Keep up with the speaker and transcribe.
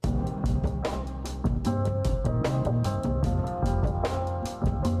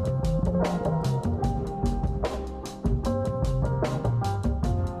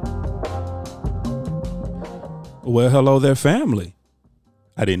Well, hello there, family.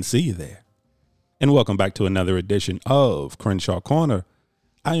 I didn't see you there. And welcome back to another edition of Crenshaw Corner.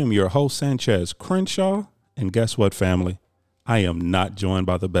 I am your host, Sanchez Crenshaw. And guess what, family? I am not joined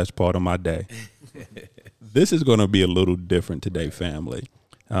by the best part of my day. This is going to be a little different today, family.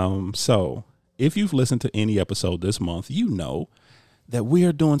 So if you've listened to any episode this month, you know that we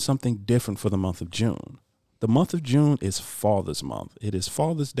are doing something different for the month of June. The month of June is Father's Month. It is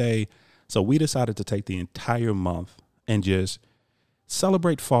Father's Day. So we decided to take the entire month and just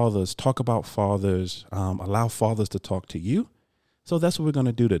celebrate fathers, talk about fathers, allow fathers to talk to you. So that's what we're going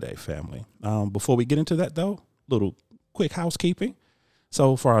to do today, family. Before we get into that, though, little quick housekeeping.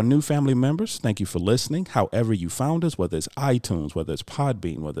 So for our new family members, thank you for listening. However you found us, whether it's iTunes, whether it's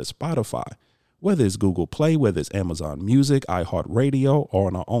Podbean, whether it's Spotify, whether it's Google Play, whether it's Amazon Music, iHeartRadio, or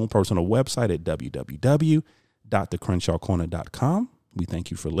on our own personal website at www.thecrenshawcorner.com. We thank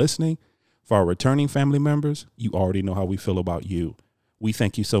you for listening. For our returning family members, you already know how we feel about you. We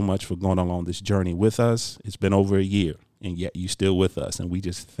thank you so much for going along this journey with us. It's been over a year, and yet you're still with us, and we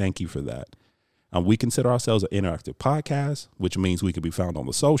just thank you for that. We consider ourselves an interactive podcast, which means we can be found on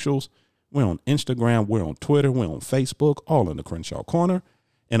the socials. We're on Instagram, we're on Twitter, we're on Facebook, all in the Crenshaw Corner.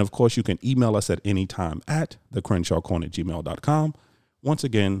 And, of course, you can email us at any time at thecrenshawcorner@gmail.com. Once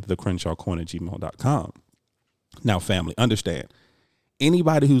again, thecrenshawcorner@gmail.com. Now, family, understand.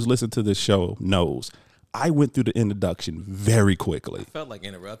 Anybody who's listened to this show knows I went through the introduction very quickly. I felt like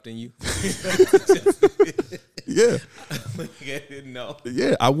interrupting you. Yeah. I didn't know.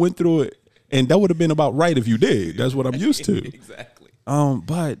 Yeah, I went through it, and that would have been about right if you did. That's what I'm used to. Exactly.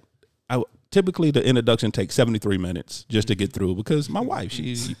 But typically the introduction takes 73 minutes just to get through because my wife,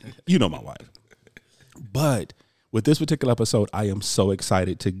 you know my wife. But with this particular episode, I am so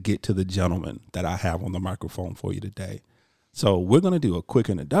excited to get to the gentleman that I have on the microphone for you today. So we're going to do a quick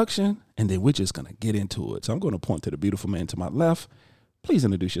introduction, and then we're just going to get into it. So I'm going to point to the beautiful man to my left. Please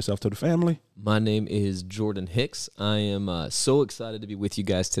introduce yourself to the family. My name is Jordan Hicks. I am so excited to be with you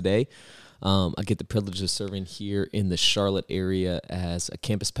guys today. I get the privilege of serving here in the Charlotte area as a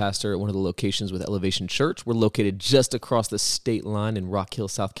campus pastor at one of the locations with Elevation Church. We're located just across the state line in Rock Hill,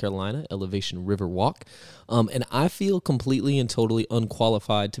 South Carolina, Elevation River Walk. And I feel completely and totally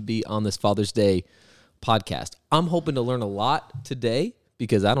unqualified to be on this Father's Day podcast. I'm hoping to learn a lot today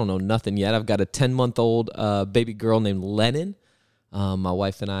because I don't know nothing yet. I've got a 10-month-old baby girl named Lennon. My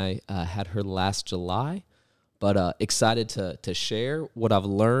wife and I had her last July, but excited to share what I've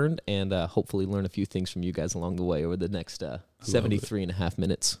learned and hopefully learn a few things from you guys along the way over the next 73 and a half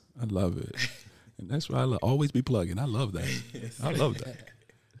minutes. I love it. And that's why I always be plugging. I love that. I love that.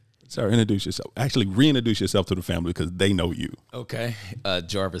 Sir, introduce yourself. Actually, reintroduce yourself to the family because they know you. Okay.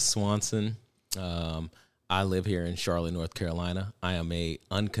 Jarvis Swanson. I live here in Charlotte, North Carolina. I am a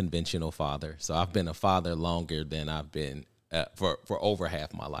unconventional father. So I've been a father longer than I've been for over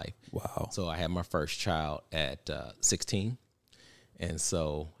half my life. Wow. So I had my first child at 16. And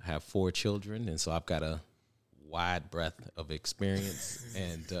so I have 4 children. And so I've got a wide breadth of experience.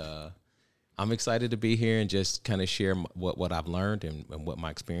 And I'm excited to be here and just kind of share what I've learned and what my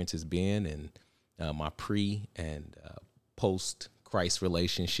experience has been and my pre and post Christ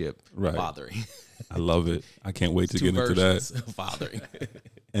relationship fathering. I love it. I can't wait to get into that. Fathering.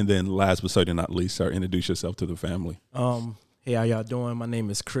 And then last but certainly not least, sir, introduce yourself to the family. Hey, how y'all doing? My name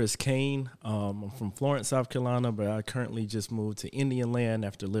is Chris Cain. I'm from Florence, South Carolina, but I currently just moved to Indian Land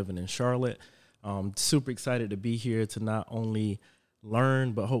after living in Charlotte. Super excited to be here to not only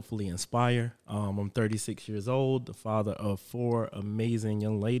learn, but hopefully inspire. I'm 36 years old, the father of 4 amazing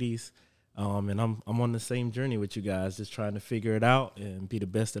young ladies. And I'm on the same journey with you guys, just trying to figure it out and be the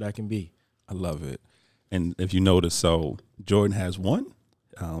best that I can be. I love it. And if you notice, so Jordan has 1,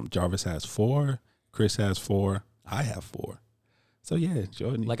 Jarvis has 4, Chris has 4, I have 4. So yeah,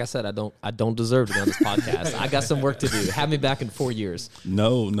 Jordan. Like I said, I don't deserve to be on this podcast. I got some work to do. Have me back in 4 years.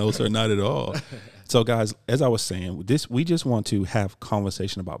 No, sir, not at all. So guys, as I was saying, we just want to have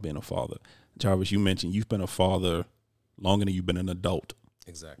conversation about being a father. Jarvis, you mentioned you've been a father longer than you've been an adult.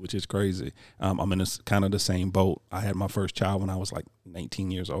 Exactly. Which is crazy. I'm in kind of the same boat. I had my first child when I was like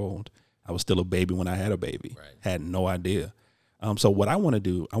 19 years old. I was still a baby when I had a baby. Right. Had no idea. So what I want to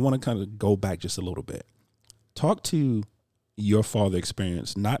do, I want to kind of go back just a little bit. Talk to your father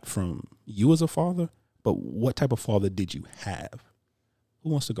experience, not from you as a father, but what type of father did you have? Who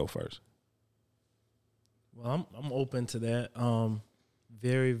wants to go first? Well, I'm open to that.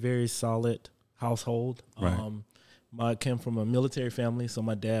 Very, very solid household. Right. I came from a military family, so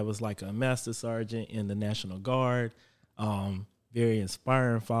my dad was like a master sergeant in the National Guard. Very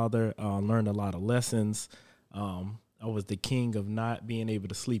inspiring father. Learned a lot of lessons. I was the king of not being able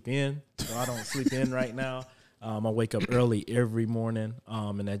to sleep in, so I don't sleep in right now. I wake up early every morning,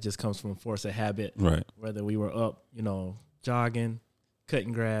 and that just comes from force of habit. Right. Whether we were up, jogging,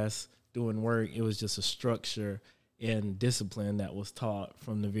 cutting grass, doing work, it was just a structure and discipline that was taught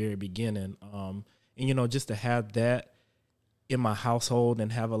from the very beginning. And just to have that in my household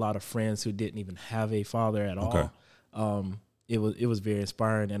and have a lot of friends who didn't even have a father at all, it was very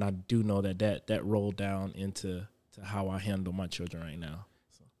inspiring. And I do know that rolled down into how I handle my children right now.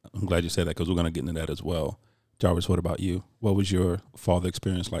 So. I'm glad you said that because we're going to get into that as well. Jarvis, what about you? What was your father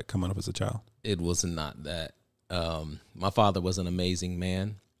experience like coming up as a child? It was not that. My father was an amazing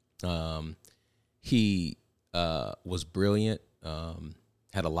man. He was brilliant,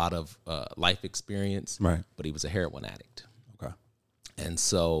 had a lot of life experience, right? But he was a heroin addict. Okay. And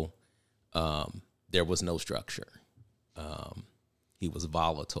so there was no structure. He was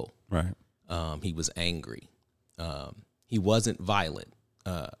volatile. Right. He was angry. He wasn't violent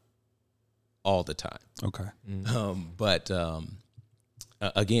all the time. Okay. But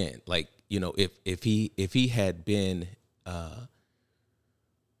again, like, if he had been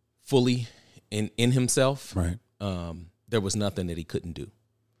fully in himself, right, there was nothing that he couldn't do.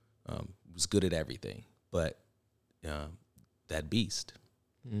 He was good at everything, but that beast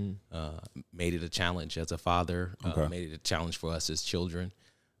made it a challenge as a father. Made it a challenge for us as children.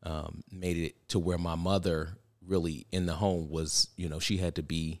 Made it to where my mother really in the home was, she had to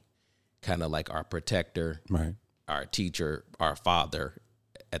be kind of like our protector, right, our teacher, our father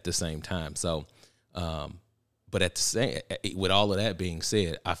at the same time. So, but with all of that being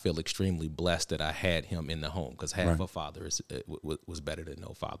said, I feel extremely blessed that I had him in the home, because half a father was better than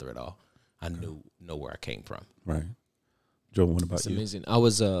no father at all. I know where I came from. Right. Joe, what about you? Amazing. I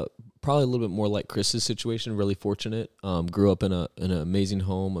was probably a little bit more like Chris's situation. Really fortunate. Grew up in an amazing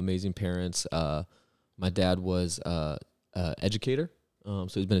home, amazing parents. My dad was educator, so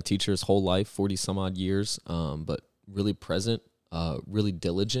he's been a teacher his whole life, 40 some odd years. But really present, really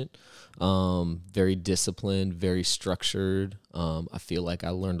diligent, very disciplined, very structured. I feel like I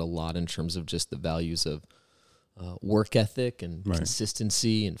learned a lot in terms of just the values of work ethic and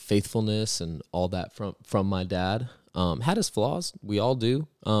consistency and faithfulness and all that from my dad. Had his flaws. We all do.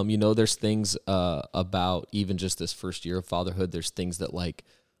 There's things about even just this first year of fatherhood, there's things that like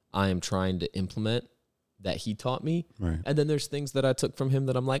I am trying to implement that he taught me. Right. And then there's things that I took from him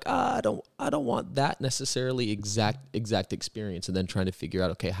that I'm like, I don't want that necessarily exact experience. And then trying to figure out,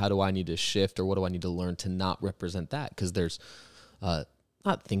 okay, how do I need to shift, or what do I need to learn to not represent that? Because there's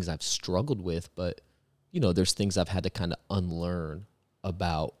not things I've struggled with, but there's things I've had to kind of unlearn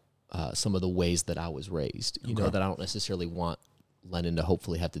about some of the ways that I was raised, that I don't necessarily want Lennon to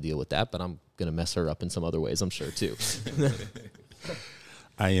hopefully have to deal with that, but I'm going to mess her up in some other ways, I'm sure too.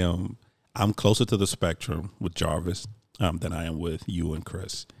 I'm closer to the spectrum with Jarvis than I am with you and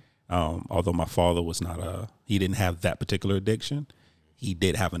Chris. Although my father was he didn't have that particular addiction. He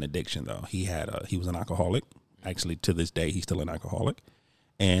did have an addiction though. He was an alcoholic. Actually, to this day, he's still an alcoholic,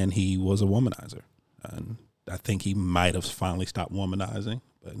 and he was a womanizer. And I think he might have finally stopped womanizing,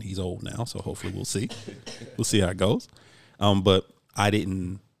 but he's old now, so hopefully we'll see. We'll see how it goes. But I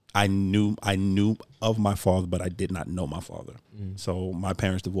knew of my father, but I did not know my father. So my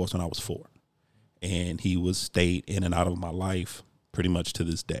parents divorced when I was 4, and he stayed in and out of my life pretty much to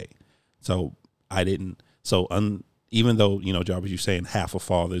this day. So I didn't. So even though Jarvis, you're saying half a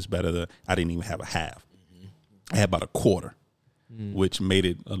father is better than, I didn't even have a half. I had about a quarter, which made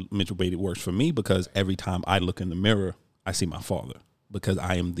it worse for me, because every time I look in the mirror, I see my father, because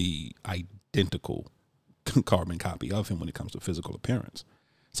I am the identical carbon copy of him when it comes to physical appearance.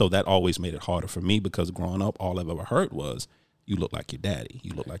 So that always made it harder for me, because growing up, all I've ever heard was, you look like your daddy.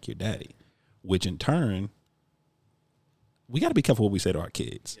 You look like your daddy, which in turn, we got to be careful what we say to our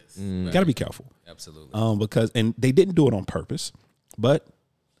kids. Yes. We got to be careful. Absolutely. Because they didn't do it on purpose, but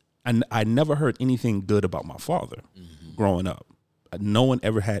I never heard anything good about my father growing up. No one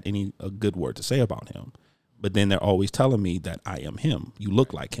ever had a good word to say about him. But then they're always telling me that I am him. You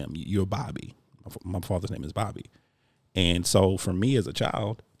look like him. You're Bobby. My father's name is Bobby. And so for me as a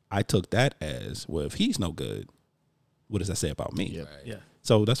child, I took that as, well, if he's no good, what does that say about me? Yep. Yeah.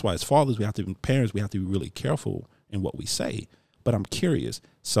 So that's why as fathers, parents, we have to be really careful in what we say. But I'm curious.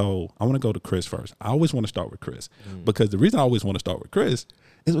 So I want to go to Chris first. I always want to start with Chris, because the reason I always want to start with Chris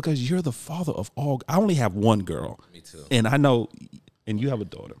is because you're the father of all. I only have one girl. Me too. And I know, and you have a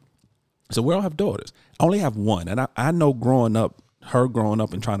daughter. So we all have daughters. I only have one. And I know growing up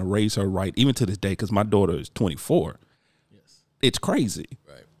and trying to raise her right, even to this day, because my daughter is 24. Yes. It's crazy.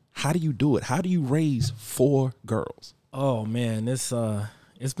 Right. How do you do it? How do you raise 4 girls? Oh man, it's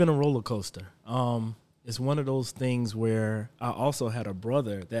been a roller coaster. It's one of those things where I also had a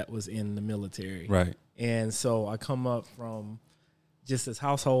brother that was in the military. Right. And so I come up from just this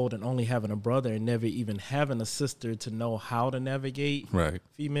household and only having a brother and never even having a sister to know how to navigate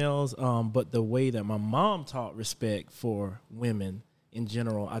females. But the way that my mom taught respect for women in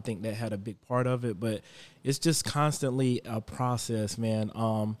general, I think that had a big part of it. But it's just constantly a process, man.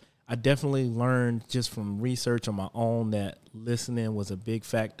 I definitely learned just from research on my own that listening was a big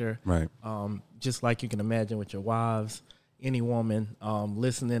factor. Right. Just like you can imagine with your wives, any woman,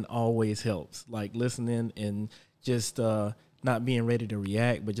 listening always helps. Like listening and just not being ready to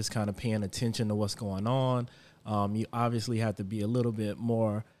react, but just kind of paying attention to what's going on. You obviously have to be a little bit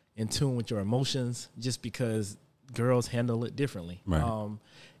more in tune with your emotions just because girls handle it differently. Right.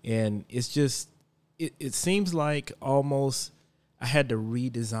 And it's just, it seems like almost I had to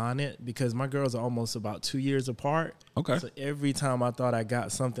redesign it because my girls are almost about 2 years apart. Okay. So every time I thought I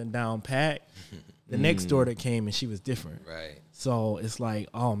got something down pat, the next daughter came and she was different. Right. So it's like,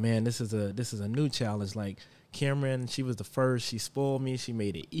 oh man, this is a new challenge. Like Cameron, she was the first. She spoiled me. She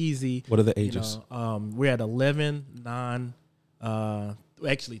made it easy. What are the ages? We're at 11, 9,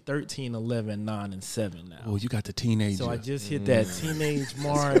 actually 13, 11, 9, and 7 now. Oh, you got the teenager. So I just hit that teenage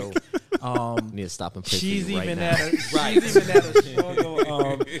mark. Need to stop and pray She's for you even right now. she's even at a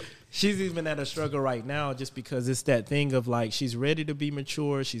struggle. She's even at a struggle right now, just because it's that thing of like she's ready to be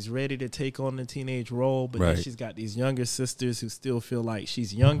mature, she's ready to take on the teenage role, but then she's got these younger sisters who still feel like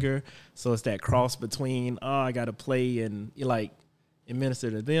she's younger. So it's that cross between I got to play and like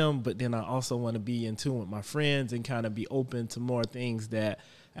administer to them, but then I also want to be in tune with my friends and kind of be open to more things that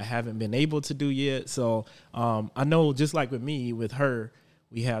I haven't been able to do yet. So I know, just like with me, with her,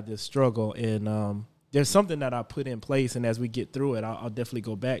 we have this struggle, and there's something that I put in place, and as we get through it, I'll definitely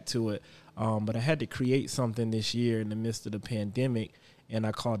go back to it. But I had to create something this year in the midst of the pandemic, and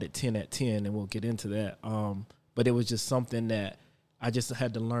I called it 10 at 10, and we'll get into that. But it was just something that I just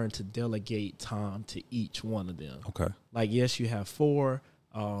had to learn to delegate time to each one of them. Okay. Like, yes, you have 4.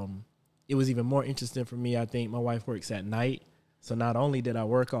 It was even more interesting for me. I think my wife works at night. So not only did I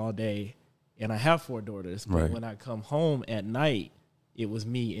work all day and I have 4 daughters, but when I come home at night, it was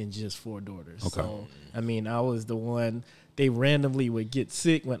me and just 4 daughters. Okay. So, I mean, I was the one, they randomly would get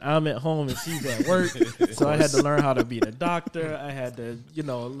sick when I'm at home and she's at work. So I had to learn how to be the doctor. I had to,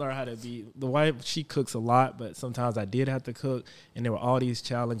 learn how to be the wife. She cooks a lot, but sometimes I did have to cook. And there were all these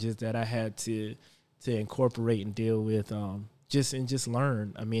challenges that I had to incorporate and deal with, just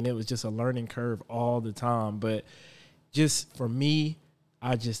learn. I mean, it was just a learning curve all the time. But just for me,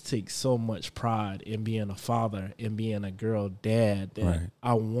 I just take so much pride in being a father and being a girl dad that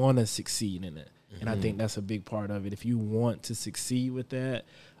I want to succeed in it. And I think that's a big part of it. If you want to succeed with that,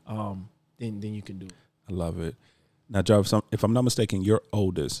 then you can do it. I love it. Now, Jarvis, if I'm not mistaken, your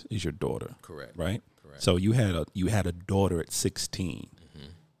oldest is your daughter. Correct. Right? Correct. So you had a daughter at 16.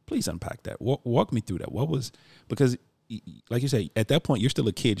 Please unpack that. Walk me through that. What was, because like you say, at that point, you're still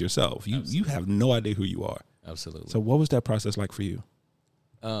a kid yourself. You have no idea who you are. Absolutely. So what was that process like for you?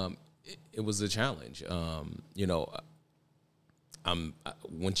 It was a challenge.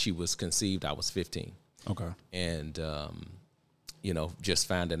 When she was conceived, I was 15. Okay. And, just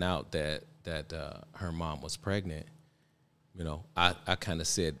finding out that her mom was pregnant, I kind of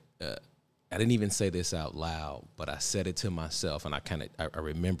said, I didn't even say this out loud, but I said it to myself, and I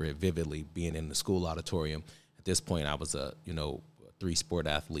remember it vividly being in the school auditorium. At this point, I was a 3-sport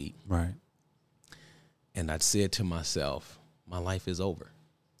athlete. Right. And I said to myself, my life is over.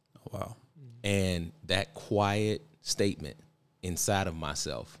 Oh, wow. And that quiet statement inside of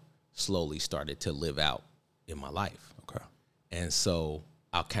myself slowly started to live out in my life. Okay. And so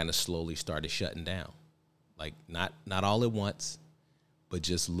I kind of slowly started shutting down. Like not all at once, but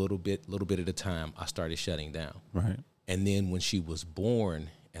just little bit at a time, I started shutting down. Right. And then when she was born,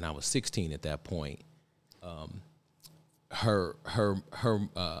 and I was 16 at that point, her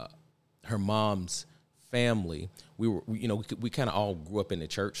mom's family, we kind of all grew up in the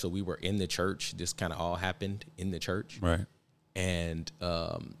church, so we were in the church. This kind of all happened in the church. Right. And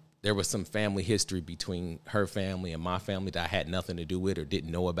there was some family history between her family and my family that I had nothing to do with or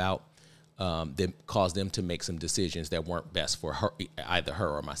didn't know about, that caused them to make some decisions that weren't best for her, either her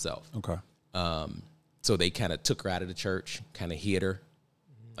or myself. Okay. So they kind of took her out of the church, kind of hid her,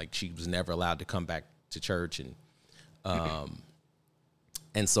 like she was never allowed to come back to church, and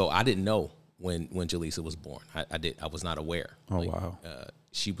so I didn't know when Jaleesa was born. I was not aware. Oh, wow.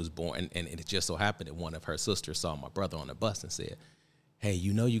 She was born, and it just so happened that one of her sisters saw my brother on the bus and said, "Hey,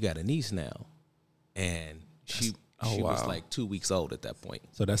 you got a niece now," and she was like 2 weeks old at that point.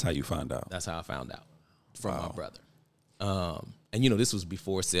 So that's how you found out. That's how I found out from my brother. and this was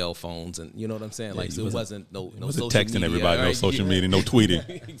before cell phones, and you know what I'm saying. Like, so it wasn't no social texting media, everybody, right? no social media, no tweeting.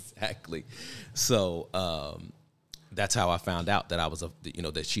 Exactly. So that's how I found out that I was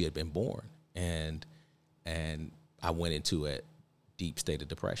that she had been born, and I went into a deep state of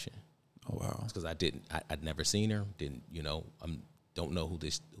depression. Oh wow! Because I'd never seen her, don't know who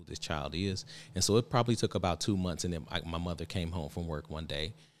this child is, and so it probably took about 2 months, and then my mother came home from work one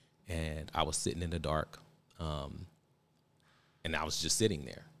day, and I was sitting in the dark, and I was just sitting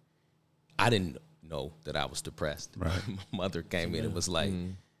there. I didn't know that I was depressed. Right. My mother came in and was like,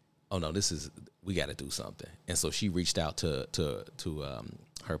 "Oh no, we got to do something," and so she reached out to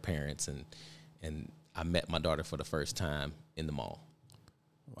her parents, and I met my daughter for the first time in the mall.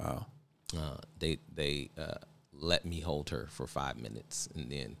 Wow. They let me hold her for 5 minutes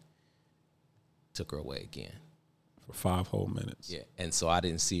and then took her away again. For 5 whole minutes. Yeah, and so I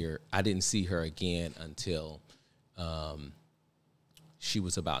didn't see her again until she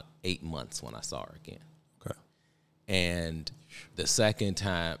was about 8 months when I saw her again. Okay. And the second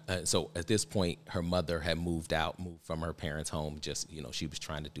time, so at this point, her mother had moved from her parents' home. Just she was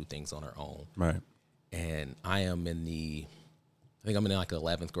trying to do things on her own. Right. And I think I'm in like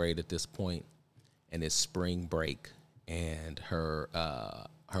 11th grade at this point, and it's spring break, and her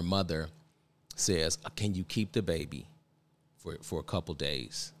mother says, "Can you keep the baby for a couple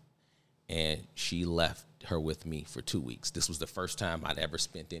days?" And she left her with me for 2 weeks. This was the first time I'd ever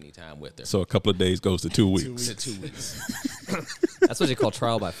spent any time with her. So a couple of days goes to 2 weeks. To 2 weeks. That's what you call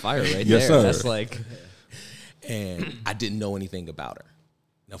trial by fire, right Yes, there. sir. That's like, And I didn't know anything about her.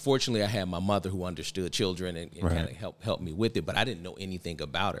 Now, fortunately, I had my mother who understood children and Right. kind of helped me with it, but I didn't know anything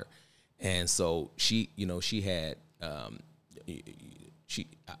about her. And so she had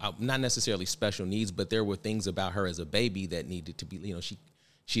not necessarily special needs, but there were things about her as a baby that needed to be,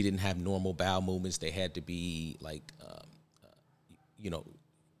 she didn't have normal bowel movements. They had to be like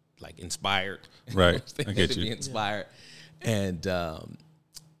inspired. Right. They I had get to you. be inspired. And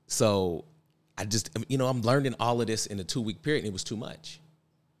so I just, I'm learning all of this in a 2-week period, and it was too much.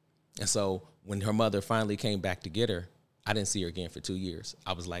 And so when her mother finally came back to get her, I didn't see her again for 2 years.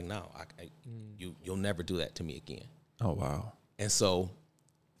 I was like, no, you'll never do that to me again. Oh wow. And so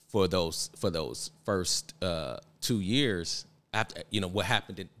for those first 2 years, after what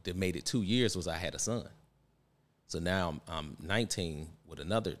happened that made it 2 years was I had a son. So now I'm 19 with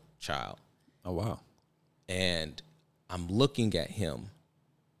another child, Oh wow. and I'm looking at him,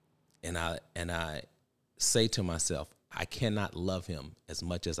 and I say to myself, I cannot love him as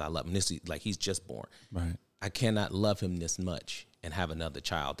much as I love him. This is like he's just born. Right. I cannot love him this much and have another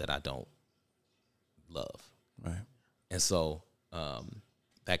child that I don't love. Right. And so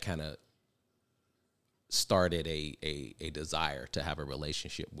that kind of started a desire to have a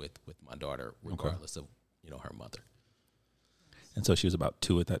relationship with my daughter, regardless of her mother. And so she was about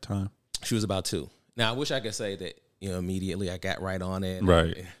 2 at that time. She was about 2. Now I wish I could say that immediately I got right on it.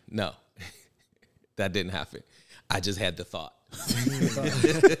 Right. No, that didn't happen. I just had the thought.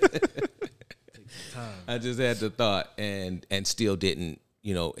 I just had the thought and still didn't,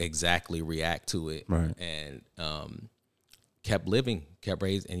 exactly react to it. Right. And kept living, kept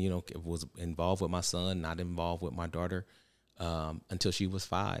raising, and, was involved with my son, not involved with my daughter until she was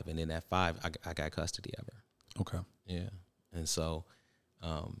 5. And then at 5, I got custody of her. Okay. Yeah. And so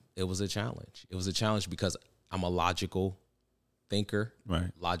it was a challenge. It was a challenge because I'm a logical thinker,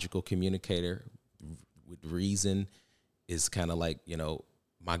 Right. logical communicator. With reason is kind of like,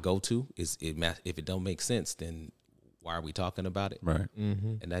 my go-to is if it don't make sense, then why are we talking about it? Right.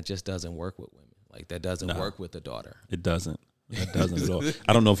 And that just doesn't work with women. Like that doesn't work with a daughter. It doesn't. It doesn't at all.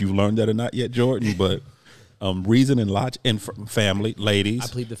 I don't know if you've learned that or not yet, Jordan, but reason and logic and family, ladies. I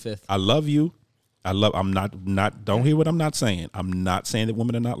plead the fifth. I love you. I'm not, don't hear what I'm not saying. I'm not saying that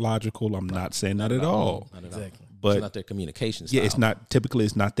women are not logical. I'm not saying that at all. Not at all. Exactly. But It's not their communication style. yeah, it's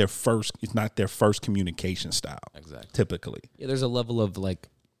not their first communication style. Exactly. Typically. Yeah, there's a level of like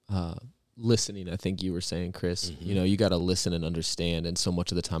listening. I think you were saying, Chris. Mm-hmm. You got to listen and understand. And so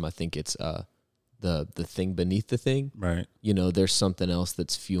much of the time, I think it's the thing beneath the thing. Right. There's something else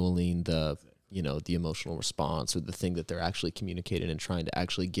that's fueling the emotional response or the thing that they're actually communicating and trying to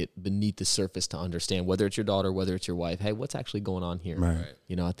actually get beneath the surface to understand, whether it's your daughter, whether it's your wife. Hey, what's actually going on here? Right.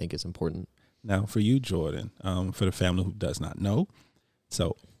 I think it's important. Now, for you, Jordan, for the family who does not know,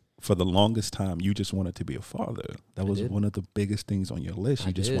 so for the longest time, you just wanted to be a father. That was one of the biggest things on your list.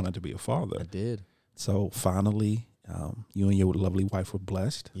 You just wanted to be a father. I did. So finally, you and your lovely wife were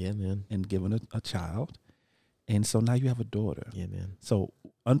blessed. Yeah, man. And given a child. And so now you have a daughter. Yeah, man. So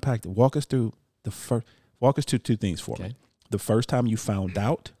unpack it. Walk us through two things for me. The first time you found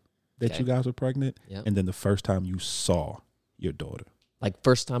out that you guys were pregnant, Yep. and then the first time you saw your daughter? Like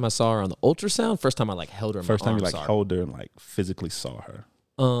first time I saw her on the ultrasound, first time I like held her in First my time you arms, like sorry. held her and like physically saw her.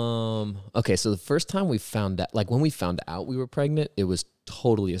 Okay, so the first time we found out, like when we found out we were pregnant, it was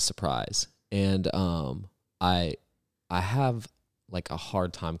totally a surprise. And I have like a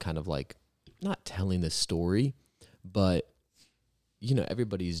hard time kind of like not telling this story, but you know,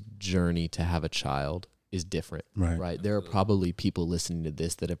 everybody's journey to have a child is different, right? There are probably people listening to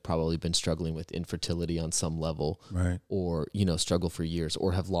this that have probably been struggling with infertility on some level, Right. or, you know, struggle for years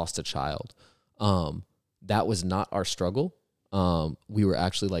or have lost a child. That was not our struggle. We were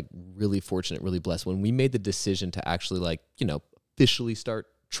actually like really fortunate, really blessed. When we made the decision to actually like, you know, officially start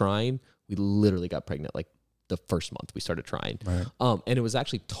trying, we literally got pregnant like the first month we started trying. Right. And it was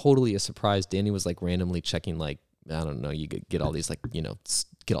actually totally a surprise. Danny was like randomly checking like, I don't know, you get all these like, you know,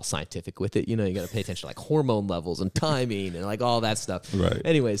 get all scientific with it. You know, you got to pay attention to like hormone levels and timing and like all that stuff. Right.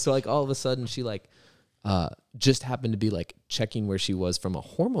 Anyway, so like all of a sudden she like just happened to be like checking where she was from a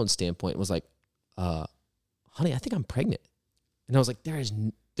hormone standpoint and was like, honey, I think I'm pregnant. And I was like,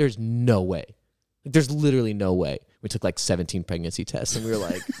 there's no way. Like, there's literally no way. We took like 17 pregnancy tests and we were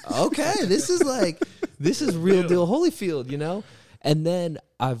like, okay, this is real deal Holyfield, you know? And then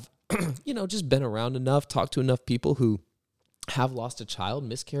I've, you know, just been around enough, talked to enough people who have lost a child.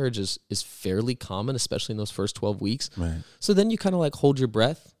 Miscarriage is fairly common, especially in those first 12 weeks. Right. So then you kind of like hold your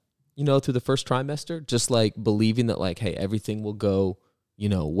breath, you know, through the first trimester, just like believing that like, hey, everything will go, you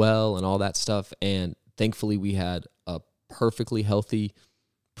know, well and all that stuff. And thankfully we had a perfectly healthy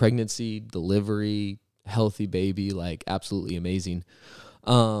pregnancy, delivery, healthy baby, like absolutely amazing.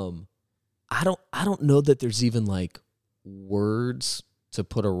 I don't know that there's even like words to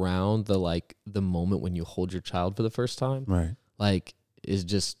put around the moment when you hold your child for the first time. Right. Like is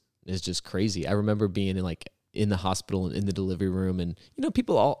just crazy. I remember being in the hospital and in the delivery room, and you know,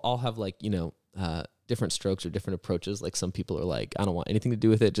 people all have like, you know, different strokes or different approaches. Like some people are like, I don't want anything to do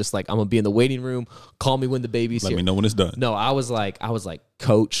with it. Just like, I'm gonna be in the waiting room. Call me when the baby's Let here. me know when it's done. No, I was like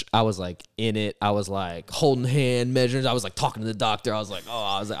coach. I was like in it. I was like holding hand measures. I was like talking to the doctor. I was like,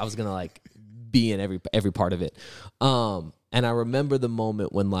 I was gonna like be in every part of it. And I remember the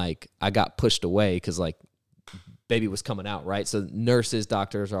moment when like I got pushed away because like baby was coming out, right? So nurses,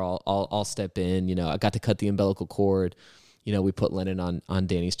 doctors are all step in. You know, I got to cut the umbilical cord. You know, we put linen on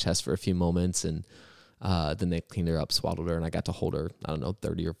Danny's chest for a few moments, and then they cleaned her up, swaddled her, and I got to hold her, I don't know,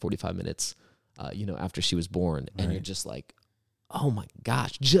 30 or 45 minutes, you know, after she was born. Right. And you're just like, oh my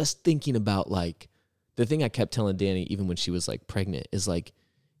gosh, just thinking about like, the thing I kept telling Danny, even when she was like pregnant, is like,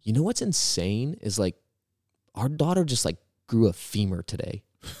 you know what's insane is like, our daughter just like grew a femur today.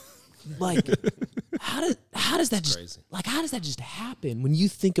 Like, how does that just crazy. like, how does that just happen when you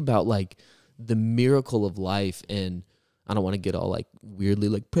think about like the miracle of life? And I don't want to get all like weirdly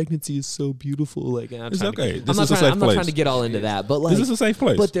like pregnancy is so beautiful. Like, It's okay. I'm not trying to get all into that, but like, This is a safe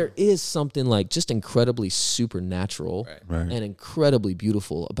place. but there is something like just incredibly supernatural Right. and incredibly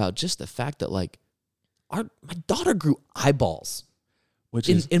beautiful about just the fact that like my daughter grew eyeballs Which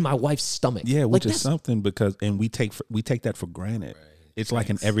is in my wife's stomach. yeah, which like, is something because we take that for granted. It's like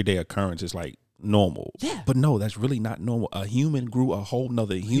an everyday occurrence. It's like normal. Yeah. But no, that's really not normal. A human grew a whole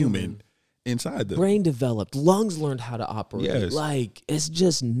nother human inside them. brain developed, lungs learned how to operate. Yes. Like, it's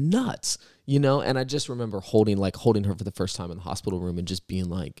just nuts, you know? And I just remember holding her for the first time in the hospital room and just being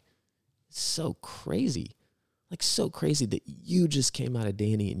like, so crazy. Like, so crazy that you just came out of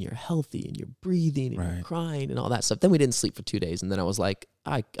Danny and you're healthy and you're breathing and Right. you're crying and all that stuff. Then we didn't sleep for 2 days. And then I was like,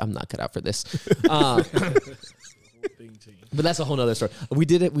 I'm not cut out for this. But that's a whole nother story. We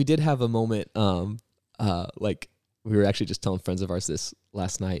did have a moment, like we were actually just telling friends of ours this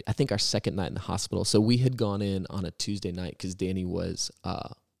last night. I think our second night in the hospital. So we had gone in on a Tuesday night because Danny was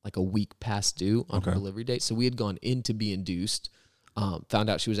like a week past due on her delivery date. So we had gone in to be induced. Found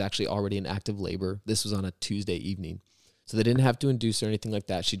out she was actually already in active labor. This was on a Tuesday evening. So they didn't have to induce or anything like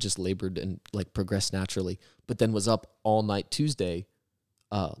that. She just labored and like progressed naturally, but then was up all night Tuesday,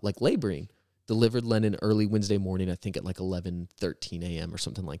 like laboring. Delivered Lennon early Wednesday morning, I think at like 11:13 a.m. or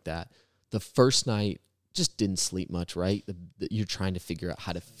something like that. The first night, just didn't sleep much, right? You're trying to figure out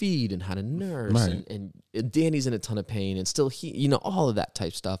how to feed and how to nurse. Right. And Danny's in a ton of pain and still you know, all of that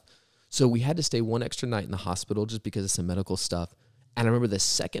type stuff. So we had to stay one extra night in the hospital just because of some medical stuff. And I remember the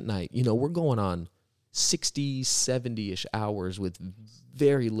second night, you know, we're going on 60, 70-ish hours with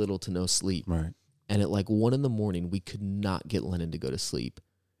very little to no sleep. Right. And at like 1 a.m, we could not get Lennon to go to sleep.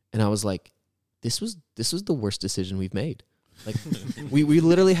 And I was like, this was the worst decision we've made. Like we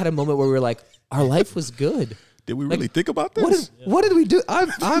literally had a moment where we were like, our life was good. Did we really think about What this? what did we do?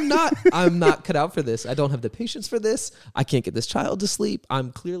 I'm not cut out for this. I don't have the patience for this. I can't get this child to sleep.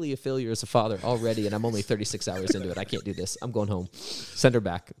 I'm clearly a failure as a father already, and I'm only 36 hours into it. I can't do this. I'm going home. Send her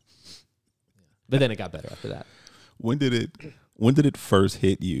back. But then it got better after that. When did it first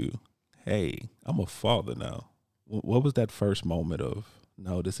hit you? Hey, I'm a father now. What was that first moment of,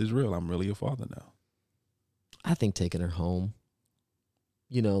 no, this is real. I'm really a father now? I think taking her home.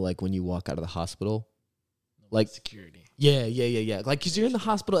 You know, like when you walk out of the hospital. Like security. Yeah. Like, because you're in the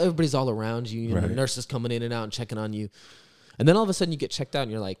hospital, everybody's all around you. You know, the nurses coming in and out and checking on you. And then all of a sudden you get checked out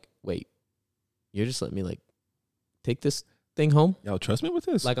and you're like, wait, you're just letting me, like, take this thing home? Y'all trust me with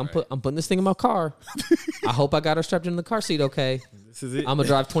this? Like, I'm putting this thing in my car. I hope I got her strapped in the car seat okay. This is it. I'm going to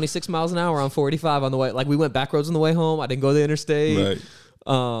drive 26 miles an hour on 485 on the way. Like, we went back roads on the way home. I didn't go to the interstate.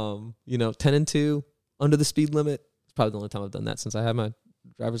 Right. 10 and 2, under the speed limit. It's probably the only time I've done that since I had my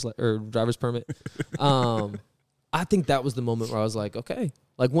driver's permit. I think that was the moment where I was like, okay.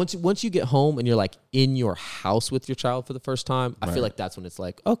 Like, once you get home and you're, like, in your house with your child for the first time, I feel like that's when it's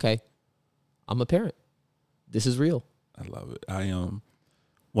like, okay, I'm a parent. This is real. I love it.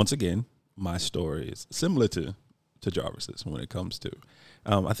 Once again, my story is similar to Jarvis's when it comes to,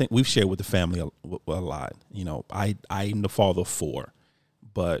 I think we've shared with the family a lot. You know, I'm the father of 4,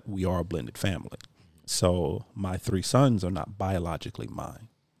 but we are a blended family. So my 3 sons are not biologically mine.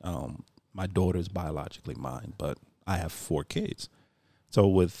 My daughter is biologically mine, but I have 4 kids. So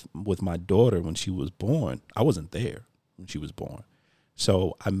with my daughter, when she was born, I wasn't there when she was born.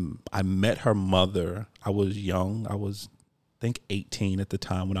 So I met her mother. I was young. I was, I think, 18 at the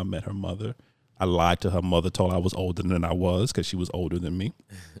time when I met her mother. I lied to her mother, told her I was older than I was because she was older than me.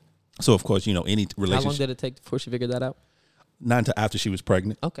 So, of course, you know, any relationship. How long did it take before she figured that out? Not until after she was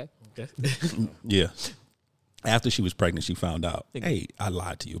pregnant. Okay. Yeah. After she was pregnant, she found out, hey, I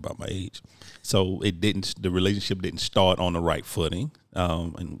lied to you about my age. So the relationship didn't start on the right footing.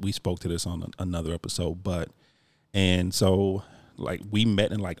 And we spoke to this on another episode. And so, like, we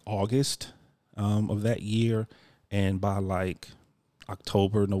met in, like, August of that year. And by, like,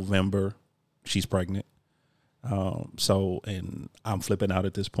 October, November, she's pregnant. And I'm flipping out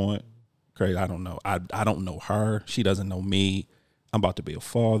at this point. Crazy. I don't know. I don't know her. She doesn't know me. I'm about to be a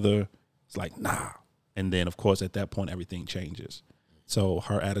father. It's like, nah. And then, of course, at that point, everything changes. So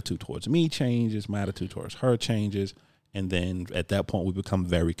her attitude towards me changes. My attitude towards her changes. And then at that point, we become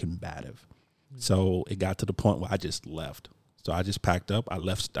very combative. So it got to the point where I just left. So I just packed up. I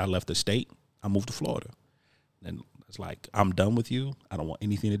left the state. I moved to Florida. And it's like, I'm done with you. I don't want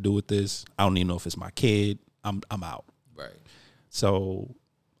anything to do with this. I don't even know if it's my kid. I'm out. Right. So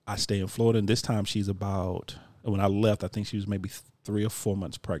I stay in Florida. And this time she's about, when I left, I think she was maybe 3 or 4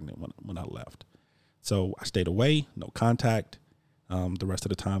 months pregnant when I left. So I stayed away, no contact. The rest of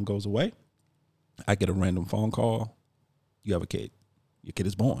the time goes away. I get a random phone call. You have a kid. Your kid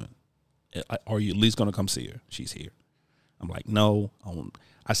is born. Are you at least going to come see her? She's here. I'm like, no.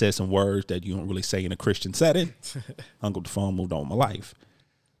 I said some words that you don't really say in a Christian setting. Hung up the phone, moved on with my life.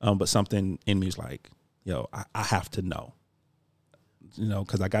 But something in me is like, yo, I have to know. You know,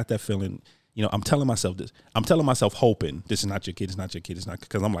 because I got that feeling. You know, I'm telling myself this. I'm telling myself, hoping this is not your kid. It's not your kid. It's not,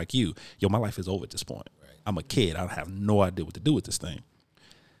 because I'm like you. Yo, my life is over at this point. Right. I'm a kid. I have no idea what to do with this thing.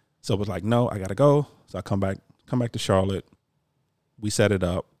 So it was like, no, I gotta go. So I come back to Charlotte. We set it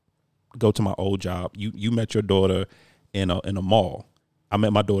up. Go to my old job. You met your daughter in a mall. I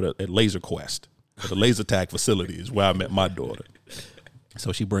met my daughter at Laser Quest. The laser tag facility is where I met my daughter.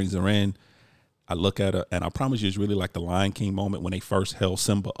 So she brings her in. I look at her, and I promise you, it's really like the Lion King moment when they first held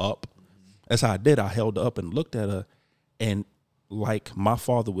Simba up. That's how I did. I held her up and looked at her, and like my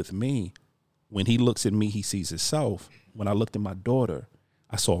father with me, when he looks at me, he sees himself. When I looked at my daughter,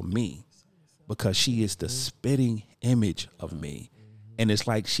 I saw me, because she is the spitting image of me. And it's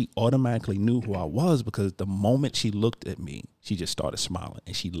like she automatically knew who I was, because the moment she looked at me, she just started smiling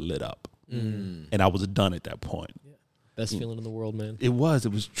and she lit up. And I was done at that point. Best feeling in the world, man. It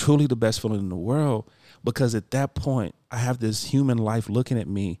was truly the best feeling in the world, because at that point, I have this human life looking at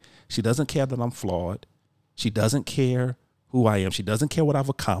me. She doesn't care that I'm flawed. She doesn't care who I am. She doesn't care what I've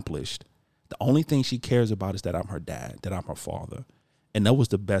accomplished. The only thing she cares about is that I'm her dad, that I'm her father. And that was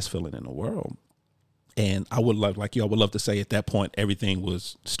the best feeling in the world. And I would love, like you, I would love to say at that point, everything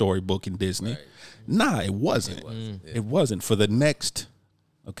was storybook and Disney. Right. Nah, it wasn't. It wasn't. For the next,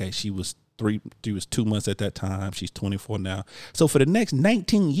 she was 2 months at that time. She's 24 now. So for the next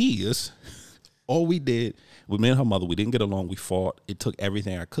 19 years, all we did, with me and her mother, we didn't get along. We fought. It took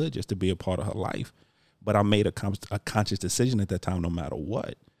everything I could just to be a part of her life. But I made a conscious decision at that time, no matter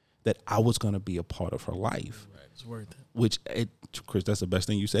what, that I was going to be a part of her life. Right. It's worth it. Which, Chris, that's the best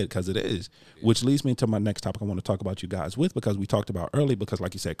thing you said, because it is. Which leads me to my next topic I want to talk about you guys with, because we talked about early, because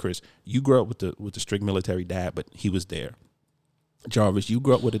like you said, Chris, you grew up with the strict military dad, but he was there. Jarvis, you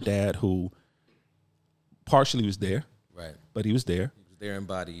grew up with a dad who partially was there, Right. but he was there. He was there in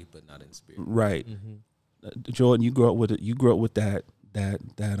body, but not in spirit. Right. Jordan, you grew up with that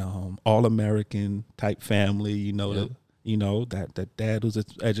all-American type family, that dad who's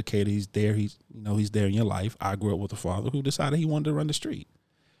educated, he's there, he's there in your life. I grew up with a father who decided he wanted to run the street.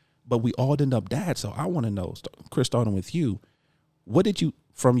 But we all end up dads. So I want to know, Chris, starting with you, what did you,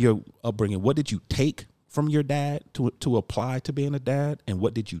 from your upbringing, what did you take from your dad to apply to being a dad, and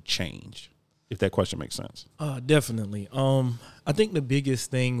what did you change? If that question makes sense. Definitely. I think the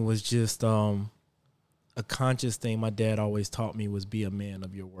biggest thing was just a conscious thing my dad always taught me was be a man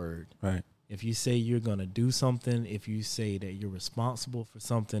of your word. Right. If you say you're going to do something, if you say that you're responsible for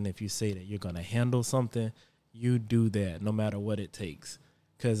something, if you say that you're going to handle something, you do that no matter what it takes.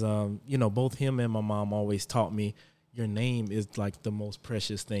 Because, both him and my mom always taught me your name is like the most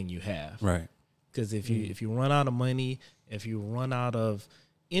precious thing you have. Right. Because if you run out of money, if you run out of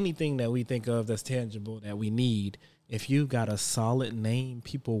anything that we think of that's tangible that we need, if you got a solid name,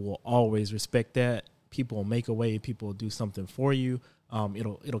 people will always respect that. People will make a way. People will do something for you.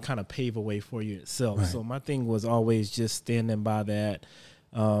 It'll kind of pave a way for you itself. Right. So my thing was always just standing by that,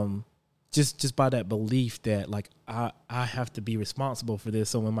 just by that belief that like I have to be responsible for this.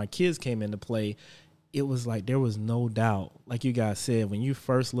 So when my kids came into play, it was like there was no doubt. Like you guys said, when you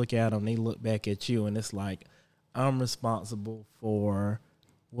first look at them, they look back at you, and it's like I'm responsible for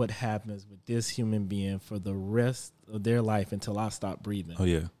what happens with this human being for the rest of their life until I stop breathing. Oh,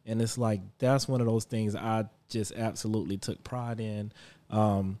 yeah. And it's like that's one of those things I just absolutely took pride in.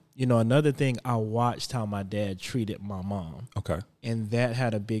 Another thing, I watched how my dad treated my mom. Okay. And that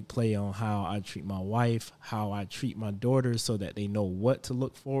had a big play on how I treat my wife, how I treat my daughters, so that they know what to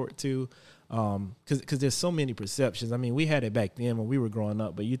look forward to. Because there's so many perceptions. I mean, we had it back then when we were growing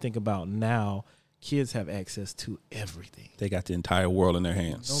up, but you think about now, kids have access to everything. They got the entire world in their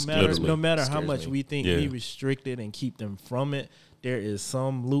hands. No matter how much we think we restrict it and keep them from it, there is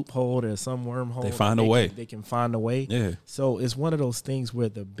some loophole, there's some wormhole. They find a way. They can find a way. Yeah. So it's one of those things where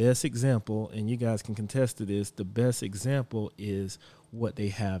the best example, and you guys can contest to this, the best example is what they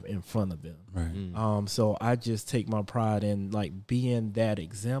have in front of them. Right. So I just take my pride in like being that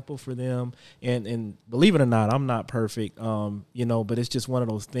example for them. And believe it or not, I'm not perfect, but it's just one of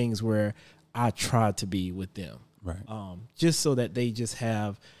those things where I try to be with them. Right. Just so that they just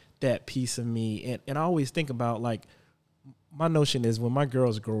have that piece of me. And I always think about like, my notion is when my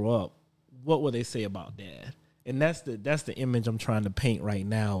girls grow up, what will they say about dad? And that's the image I'm trying to paint right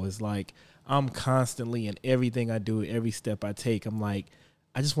now is like, I'm constantly in everything I do, every step I take. I'm like,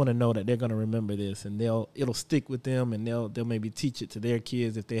 I just want to know that they're going to remember this and it'll stick with them, and they'll maybe teach it to their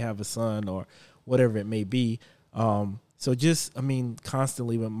kids if they have a son or whatever it may be. So just,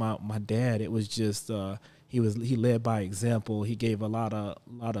 constantly with my dad, it was just, he led by example. He gave a lot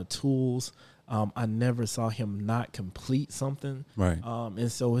of tools. I never saw him not complete something. Right.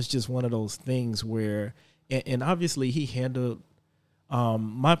 And so it's just one of those things where, and obviously he handled,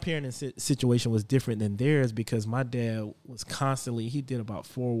 my parenting situation was different than theirs because my dad was constantly, he did about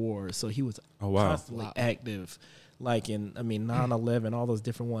 4 wars. So he was constantly active. Like in, 9/11, all those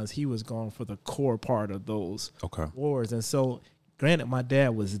different ones, he was gone for the core part of those wars. And so granted, my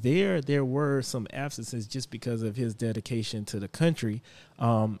dad was there. There were some absences just because of his dedication to the country.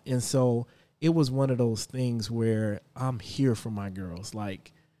 And so it was one of those things where I'm here for my girls.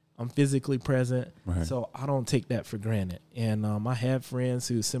 Like, I'm physically present, so I don't take that for granted. And I had friends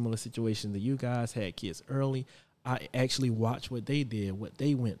who similar situations to you guys, had kids early. I actually watched what they did, what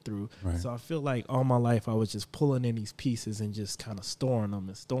they went through. Right. So I feel like all my life I was just pulling in these pieces and just kind of storing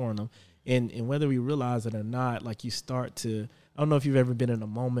them. And whether we realize it or not, like you start to, I don't know if you've ever been in a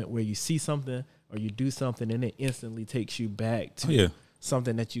moment where you see something or you do something and it instantly takes you back to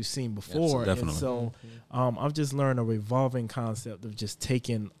something that you've seen before. Definitely. And so I've just learned a revolving concept of just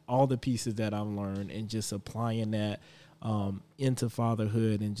taking all the pieces that I've learned and just applying that into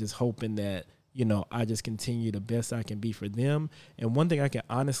fatherhood and just hoping that, I just continue the best I can be for them. And one thing I can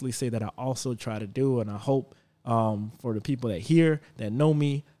honestly say that I also try to do, and I hope for the people that hear, that know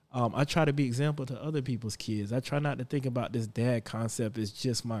me, I try to be example to other people's kids. I try not to think about this dad concept as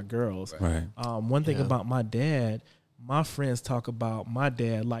just my girls. Right. One thing about my dad, my friends talk about my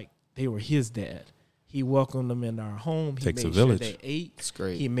dad like they were his dad. He welcomed them in our home. He Takes made a village. sure they ate. It's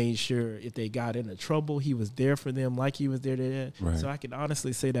great. He made sure if they got into trouble, he was there for them like he was there to them. Right. So I can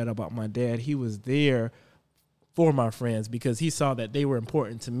honestly say that about my dad. He was there for my friends because he saw that they were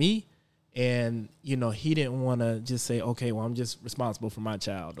important to me. And, you know, he didn't want to just say, okay, well, I'm just responsible for my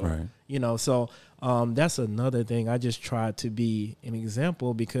child. Or, Right. you know, so that's another thing. I just try to be an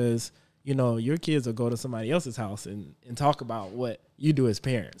example because, you know, your kids will go to somebody else's house and talk about what you do as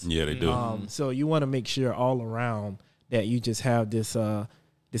parents. Yeah, they do. So you want to make sure all around that you just have this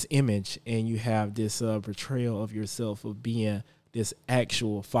this image and you have this portrayal of yourself of being this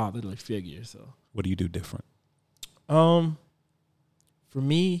actual fatherly figure. So What do you do different? for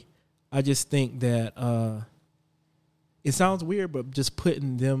me, I just think that it sounds weird, but just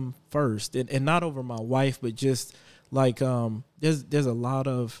putting them first and not over my wife, but just like there's a lot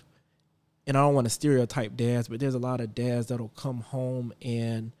of, and I don't want to stereotype dads, but there's a lot of dads that'll come home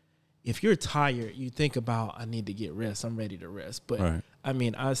and if you're tired, you think about, I need to get rest. I'm ready to rest. But Right. I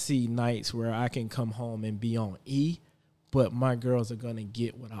mean, I see nights where I can come home and be on E, but my girls are going to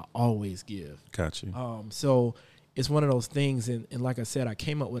get what I always give. Got you. So it's one of those things. And like I said, I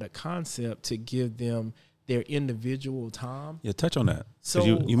came up with a concept to give them their individual time. Yeah, touch on that. So,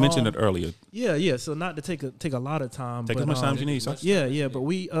 you mentioned it earlier. Yeah. So not to take a lot of time. Take but, as much time as you need, sir. Yeah. But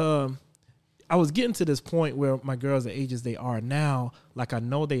I was getting to this point where my girls, the ages they are now, like I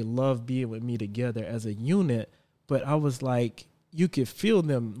know they love being with me together as a unit, but I was like, you could feel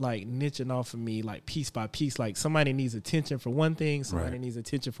them like niching off of me, like piece by piece. Like somebody needs attention for one thing, somebody needs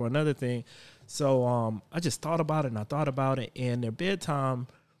attention for another thing. So I just thought about it and I thought about it, and their bedtime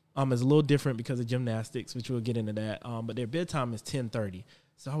is a little different because of gymnastics, which we'll get into that. But their bedtime is 10:30.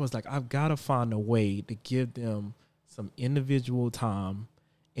 So I was like, I've got to find a way to give them some individual time.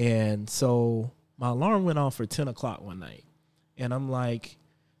 And so my alarm went off for 10 o'clock one night. And I'm like,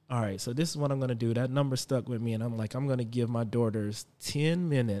 all right, so this is what I'm going to do. That number stuck with me. And I'm like, I'm going to give my daughters 10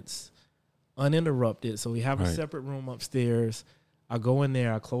 minutes uninterrupted. So we have a separate room upstairs. I go in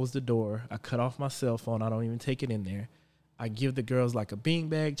there. I close the door. I cut off my cell phone. I don't even take it in there. I give the girls like a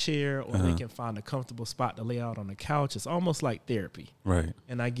beanbag chair or they can find a comfortable spot to lay out on the couch. It's almost like therapy. Right.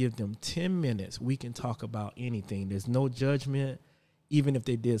 And I give them 10 minutes. We can talk about anything. There's no judgment. Even if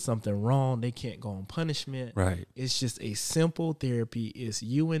they did something wrong, they can't go on punishment. Right. It's just a simple therapy. It's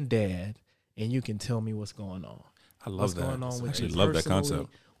you and dad, and you can tell me what's going on. I love what's that. going on with I you love that personally, concept.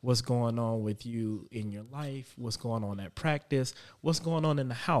 What's going on with you in your life? What's going on at practice? What's going on in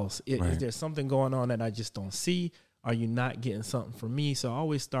the house? Is there something going on that I just don't see? Are you not getting something from me? So I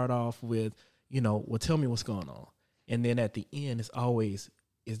always start off with, well, tell me what's going on. And then at the end, it's always,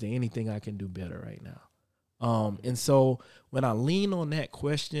 is there anything I can do better right now? And so when I lean on that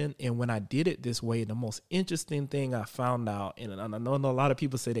question and when I did it this way, the most interesting thing I found out, and I know a lot of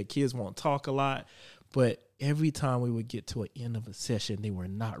people say that kids won't talk a lot, but every time we would get to an end of a session, they were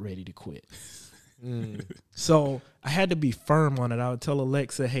not ready to quit. So I had to be firm on it. I would tell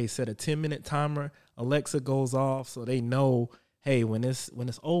Alexa, hey, set a 10-minute timer. Alexa goes off so they know, hey, when it's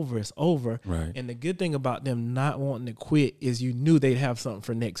over, it's over. Right. And the good thing about them not wanting to quit is you knew they'd have something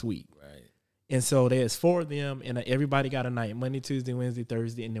for next week. And so there's 4 of them, and everybody got a night, Monday, Tuesday, Wednesday,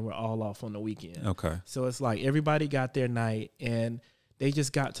 Thursday, and then we're all off on the weekend. Okay. So it's like everybody got their night, and they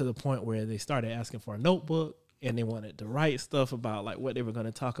just got to the point where they started asking for a notebook, and they wanted to write stuff about like what they were going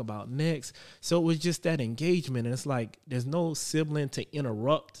to talk about next. So it was just that engagement, and it's like there's no sibling to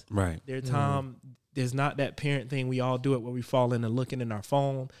interrupt their time. There's not that parent thing. We all do it where we fall into looking in our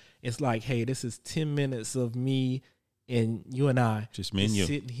phone. It's like, hey, this is 10 minutes of me and you and I just me and you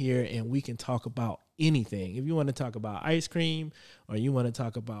sitting here, and we can talk about anything. If you want to talk about ice cream, or you want to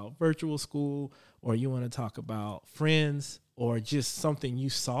talk about virtual school, or you want to talk about friends, or just something you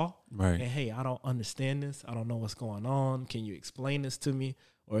saw. Right. And hey, I don't understand this. I don't know what's going on. Can you explain this to me?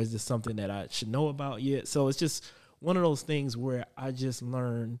 Or is this something that I should know about yet? So it's just one of those things where I just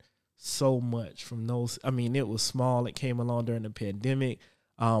learned so much from those. I mean, it was small. It came along during the pandemic.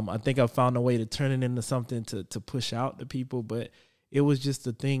 I think I found a way to turn it into something to push out to people, but it was just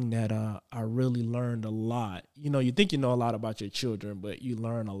a thing that I really learned a lot. You think you know a lot about your children, but you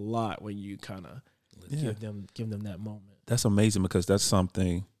learn a lot when you kind of give them that moment. That's amazing, because that's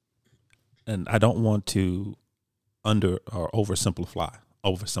something, and I don't want to under or oversimplify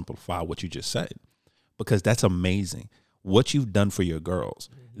what you just said, because that's amazing. What you've done for your girls,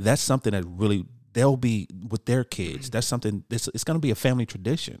 that's something that really they'll be with their kids. That's something, it's going to be a family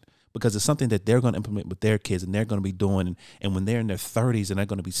tradition, because it's something that they're going to implement with their kids, and they're going to be doing. And when they're in their 30s and they're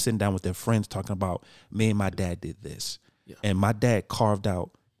going to be sitting down with their friends talking about, me and my dad did this. Yeah. And my dad carved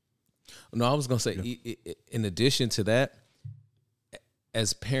out. No, I was going to say, in addition to that,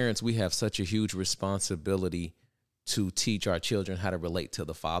 as parents, we have such a huge responsibility to teach our children how to relate to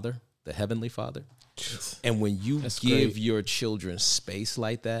the Father, the Heavenly Father. And when you give your children space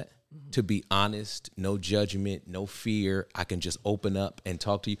like that, to be honest, no judgment, no fear. I can just open up and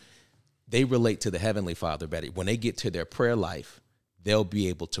talk to you. They relate to the Heavenly Father better. When they get to their prayer life, they'll be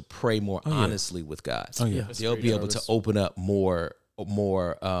able to pray more honestly with God. They'll be able to open up more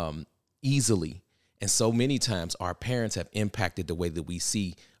easily. And so many times our parents have impacted the way that we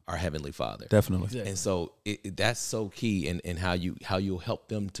see our Heavenly Father. Definitely. Exactly. And so that's so key in how you'll help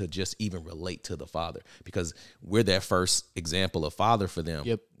them to just even relate to the Father, because we're their first example of father for them.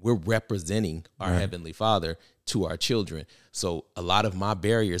 Yep. We're representing our Heavenly Father to our children. So a lot of my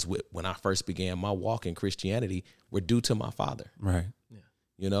barriers when I first began my walk in Christianity were due to my father. Right.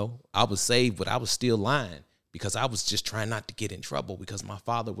 You know, I was saved, but I was still lying because I was just trying not to get in trouble because my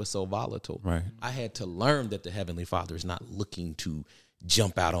father was so volatile. Right. I had to learn that the Heavenly Father is not looking to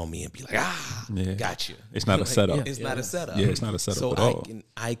jump out on me and be like, got you. It's not a setup. It's not a setup. Yeah, it's not a setup so at all.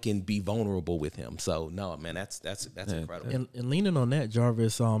 I can be vulnerable with him. So no, man, that's incredible. And leaning on that,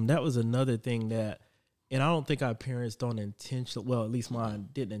 Jarvis, that was another thing that, and I don't think our parents don't intentionally, well, at least mine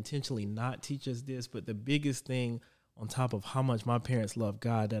didn't intentionally not teach us this, but the biggest thing on top of how much my parents love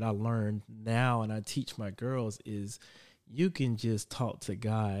God that I learned now and I teach my girls is you can just talk to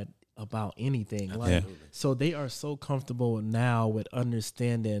God about anything. Like, so they are so comfortable now with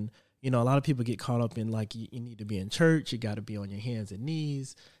understanding, you know, a lot of people get caught up in like, you need to be in church, you got to be on your hands and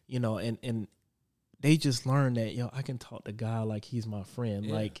knees, you know, and they just learn that, I can talk to God like he's my friend.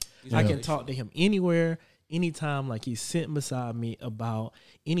 Like I can talk to him anywhere, anytime, like he's sitting beside me about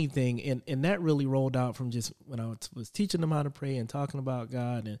anything. And that really rolled out from just when I was teaching them how to pray and talking about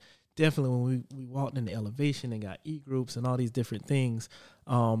God. And definitely when we walked into Elevation and got e-groups and all these different things,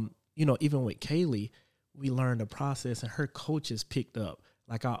 even with Kaylee, we learned the process and her coaches picked up.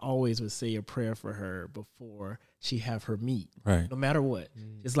 Like I always would say a prayer for her before she have her meet, right? No matter what.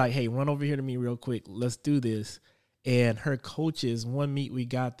 It's like, hey, run over here to me real quick. Let's do this. And her coaches, one meet we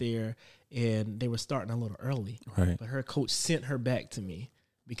got there and they were starting a little early, right? But her coach sent her back to me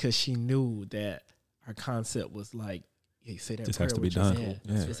because she knew that our concept was like, hey, say that this prayer has to be done.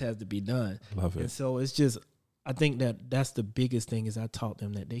 This has to be done. Love it. And so it's just, I think that's the biggest thing is I taught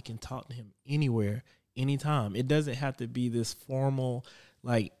them that they can talk to him anywhere, anytime. It doesn't have to be this formal,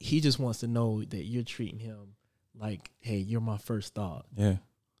 like he just wants to know that you're treating him like, hey, you're my first thought. Yeah.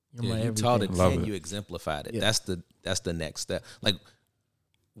 You're my you everything. taught it Love and it. you exemplified it. Yeah. That's the next step. Like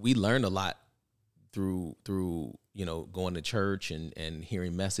we learned a lot through going to church and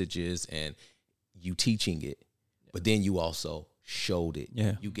hearing messages and you teaching it, but then you also showed it.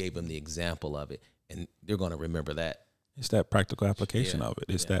 Yeah. You gave them the example of it, and they're going to remember that. It's that practical application of it.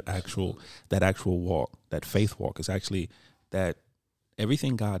 It's that actual walk, that faith walk. It's actually that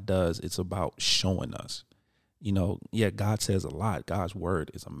everything God does, it's about showing us. God says a lot. God's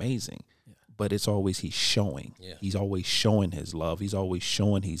word is amazing. Yeah. But it's always he's showing. Yeah. He's always showing his love. He's always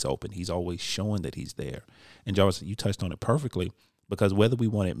showing he's open. He's always showing that he's there. And Jarvis, you touched on it perfectly, because whether we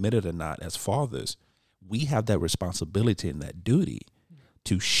want to admit it or not, as fathers, we have that responsibility and that duty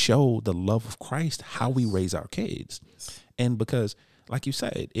to show the love of Christ, how we raise our kids. And because, like you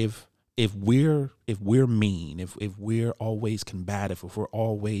said, if we're mean, if we're always combative, if we're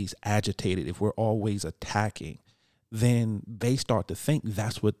always agitated, if we're always attacking, then they start to think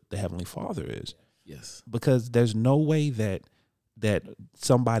that's what the Heavenly Father is. Yes. Because there's no way that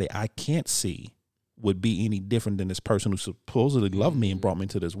somebody I can't see would be any different than this person who supposedly loved me and brought me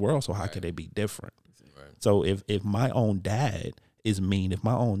into this world. So how could they be different? Right. So if my own dad is mean, if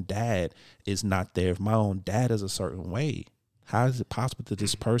my own dad is not there, if my own dad is a certain way, how is it possible that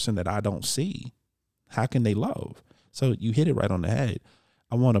this person that I don't see, how can they love? So you hit it right on the head.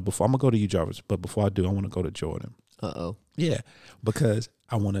 I'm going to go to you, Jarvis, but before I do, I want to go to Jordan. Uh-oh. Yeah, because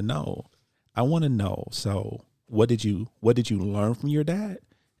I want to know. So what did you learn from your dad,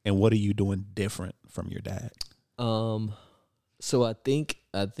 and what are you doing different from your dad? So I think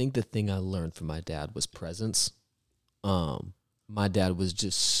the thing I learned from my dad was presence. My dad was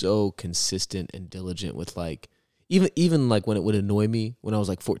just so consistent and diligent with like, even like when it would annoy me when I was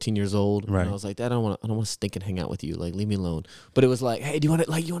like 14 years old, right. And I was like, Dad, I don't want to stink and hang out with you. Like, leave me alone. But it was like, hey, do you want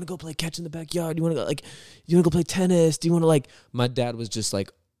to go play catch in the backyard? Do you want to go play tennis? Do you want to like? My dad was just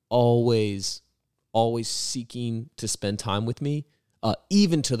like always seeking to spend time with me.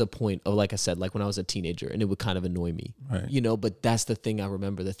 Even to the point of, like I said, like when I was a teenager, and it would kind of annoy me, right. But that's the thing I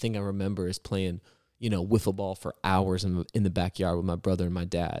remember. The thing I remember is playing, wiffle ball for hours in the backyard with my brother and my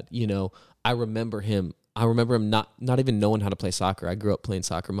dad. I remember him not even knowing how to play soccer. I grew up playing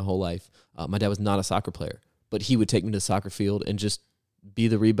soccer my whole life. My dad was not a soccer player, but he would take me to the soccer field and just be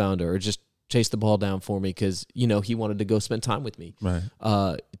the rebounder or just chase the ball down for me because, he wanted to go spend time with me.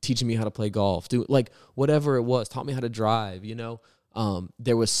 Right. Teaching me how to play golf, do like whatever it was, taught me how to drive,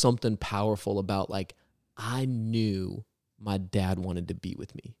 there was something powerful about like, I knew my dad wanted to be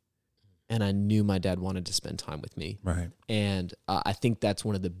with me. And I knew my dad wanted to spend time with me. Right. And I think that's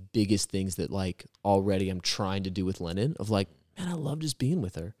one of the biggest things that like already I'm trying to do with Lennon of like, man, I love just being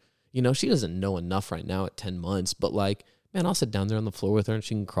with her. You know, she doesn't know enough right now at 10 months, but like, man, I'll sit down there on the floor with her and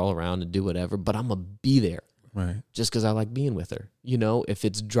she can crawl around and do whatever, but I'm going to be there. Right. Just because I like being with her. You know, if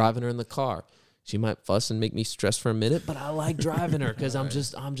it's driving her in the car, she might fuss and make me stress for a minute, but I like driving her because I'm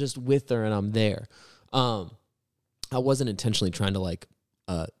just with her and I'm there. I wasn't intentionally trying to like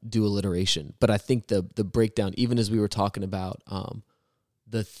do alliteration, but I think the breakdown, even as we were talking about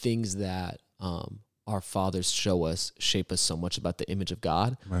the things that our fathers show us, shape us so much about the image of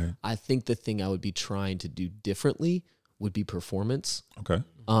God. Right. I think the thing I would be trying to do differently would be performance. Okay.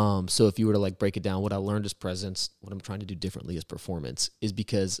 So if you were to like break it down, what I learned is presence. What I'm trying to do differently is performance. Is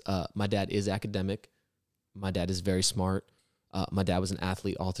because my dad is academic. My dad is very smart. My dad was an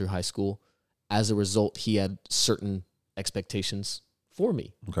athlete all through high school. As a result, he had certain expectations for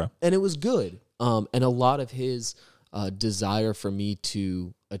me. Okay. And it was good. And a lot of his desire for me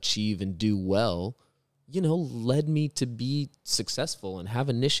to achieve and do well, you know, led me to be successful and have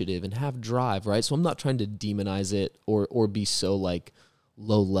initiative and have drive, right? So I'm not trying to demonize it or be so like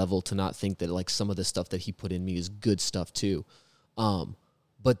low level to not think that like some of the stuff that he put in me is good stuff too.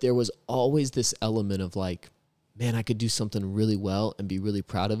 But there was always this element of like, man, I could do something really well and be really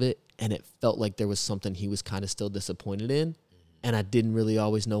proud of it. And it felt like there was something he was kind of still disappointed in. And I didn't really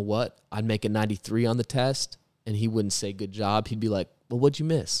always know what. I'd make a 93 on the test and he wouldn't say good job. He'd be like, well, what'd you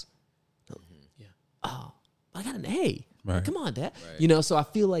miss? Yeah. Oh, I got an A. Right. Come on, Dad. Right. You know, so I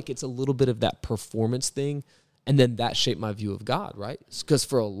feel like it's a little bit of that performance thing. And then that shaped my view of God, right? Because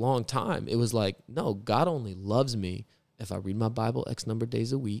for a long time, it was like, no, God only loves me if I read my Bible X number of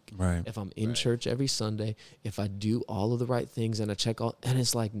days a week, Right. if I'm in church every Sunday, if I do all of the right things and I check all, and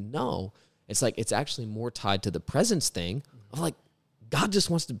it's like, no, it's like, it's actually more tied to the presence thing of like, God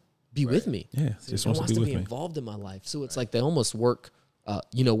just wants to be with me. Yeah. Just He wants to be with me. involved in my life. So it's like they almost work,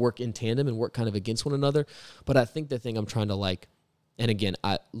 work in tandem and work kind of against one another. But I think the thing I'm trying to like, and again,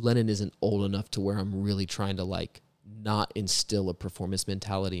 Lennon isn't old enough to where I'm really trying to like not instill a performance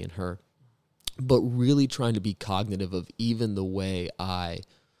mentality in her, but really trying to be cognitive of even the way I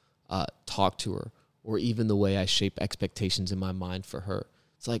talk to her or even the way I shape expectations in my mind for her.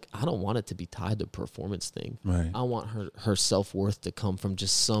 It's like, I don't want it to be tied to a performance thing. Right. I want her self-worth to come from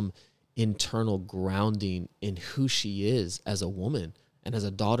just some internal grounding in who she is as a woman and as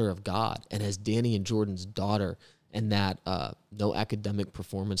a daughter of God and as Danny and Jordan's daughter, and that no academic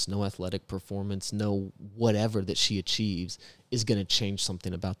performance, no athletic performance, no whatever that she achieves is going to change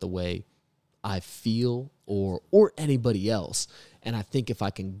something about the way I feel or anybody else. And I think if I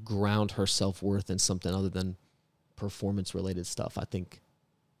can ground her self-worth in something other than performance-related stuff, I think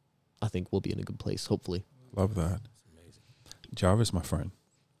we'll be in a good place, hopefully. Love that. Amazing. Jarvis, my friend.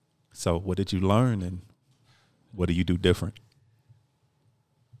 So what did you learn and what do you do different?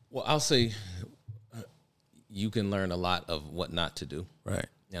 Well, I'll say you can learn a lot of what not to do. Right.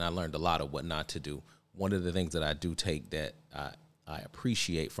 And I learned a lot of what not to do. One of the things that I do take that I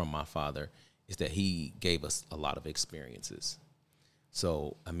appreciate from my father is that he gave us a lot of experiences.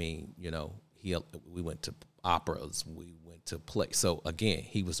 So, I mean, you know, we went to operas, we went to play. So again,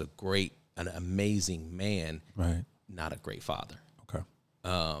 he was an amazing man, Right. not a great father. Okay.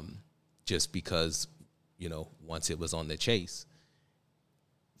 Just because, you know, once it was on the chase,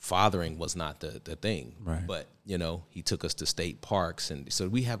 fathering was not the thing. Right. But, you know, he took us to state parks. And so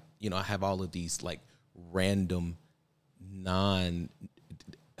we have, you know, I have all of these like random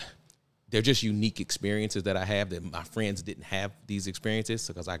they're just unique experiences that I have that my friends didn't have these experiences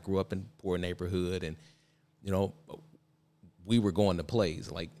because I grew up in a poor neighborhood and, you know, we were going to plays.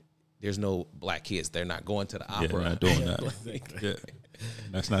 Like, there's no black kids. They're not going to the opera. Yeah, not doing that. Yeah.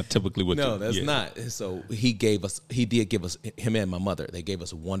 That's not typically what No, that's not. So he did give us, him and my mother, they gave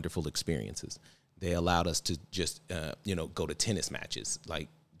us wonderful experiences. They allowed us to just, go to tennis matches, like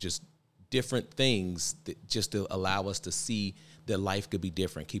just different things that just to allow us to see that life could be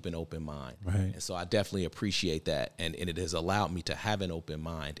different, keep an open mind. Right. And so I definitely appreciate that. And it has allowed me to have an open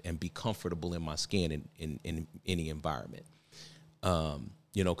mind and be comfortable in my skin in any environment.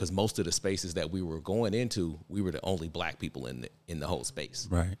 Because most of the spaces that we were going into, we were the only black people in the whole space.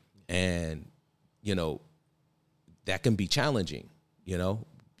 Right. And, that can be challenging,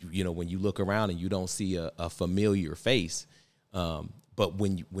 when you look around and you don't see a familiar face. But But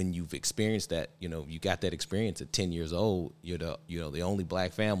when you've experienced that, you got that experience at 10 years old, you're the only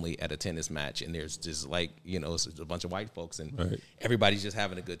black family at a tennis match, and there's just it's a bunch of white folks, and everybody's just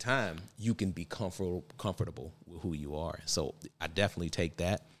having a good time. You can be comfortable with who you are. So I definitely take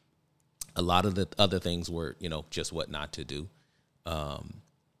that. A lot of the other things were, just what not to do.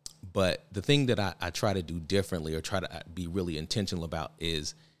 But the thing that I try to do differently, or try to be really intentional about,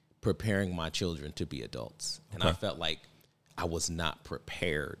 is preparing my children to be adults. And I felt like I was not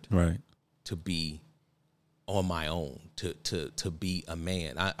prepared to be on my own, to be a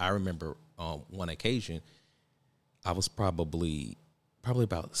man. I remember one occasion, I was probably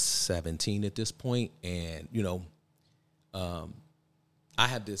about 17 at this point, and I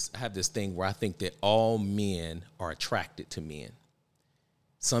have this thing where I think that all men are attracted to men.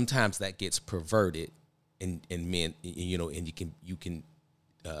 Sometimes that gets perverted in men, and you can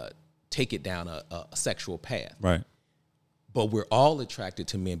take it down a sexual path. Right. But we're all attracted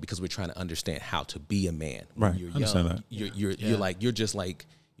to men because we're trying to understand how to be a man. When you're young, you're just like,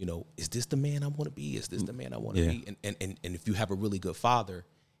 is this the man I want to be? Is this the man I want to be? And if you have a really good father,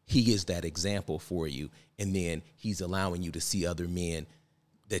 he is that example for you. And then he's allowing you to see other men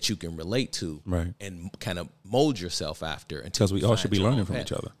that you can relate to, and kind of mold yourself after. Because we all should be learning from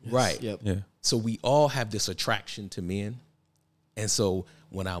each other. Yes. Right. Yep. Yeah. So we all have this attraction to men. And so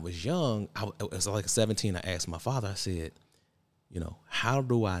when I was young, I was like 17, I asked my father, I said, how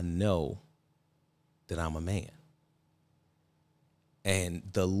do I know that I'm a man? And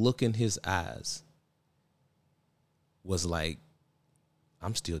the look in his eyes was like,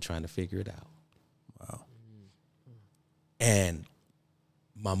 I'm still trying to figure it out. Wow. And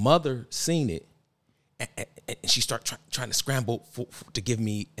my mother seen it, and she started trying to scramble to give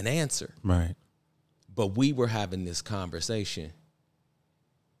me an answer. Right. But we were having this conversation.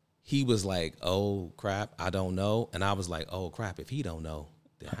 He was like, "Oh crap, I don't know," and I was like, "Oh crap, if he don't know,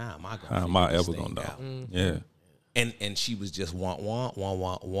 then how am I gonna? How am I ever gonna know? Out? Yeah." And she was just want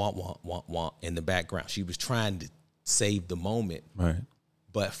in the background. She was trying to save the moment. Right.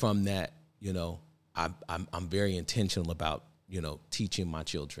 But from that, I'm very intentional about teaching my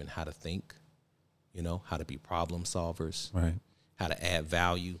children how to think, how to be problem solvers, right, how to add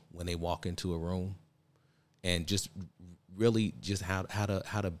value when they walk into a room, and just really just how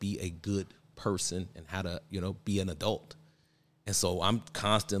to be a good person and how to be an adult. And so I'm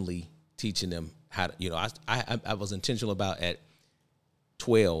constantly teaching them how to, I was intentional about at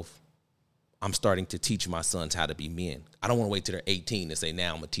 12, I'm starting to teach my sons how to be men. I don't want to wait till they're 18 to say, now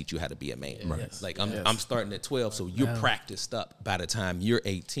I'm going to teach you how to be a man. Right. Yes. Like I'm starting at 12, so you're practiced up by the time you're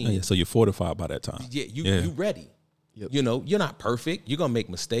 18. Yeah, so you're fortified by that time. Yeah, you ready. Yep. You're not perfect. You're going to make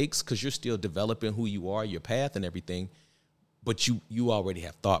mistakes because you're still developing who you are, your path and everything. But you already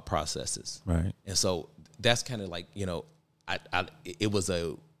have thought processes. Right. And so that's kind of like, it was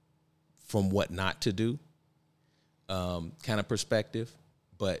a from what not to do kind of perspective.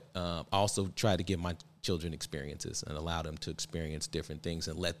 But I also try to give my children experiences and allow them to experience different things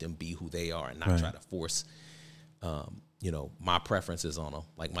and let them be who they are and not try to force, my preferences on them.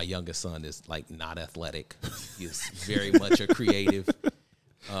 Like my youngest son is like not athletic. He's very much a creative.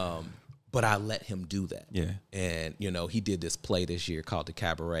 But I let him do that. Yeah. And, he did this play this year called The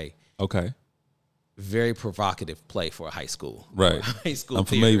Cabaret. Okay. Very provocative play for a high school. Right. High school I'm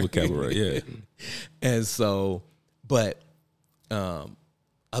familiar with Cabaret, yeah. And so, but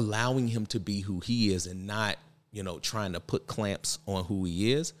allowing him to be who he is and not, trying to put clamps on who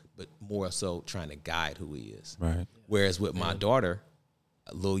he is, but more so trying to guide who he is. Right. Whereas with my daughter,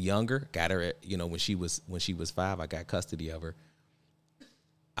 a little younger, got her at, when she was 5, I got custody of her.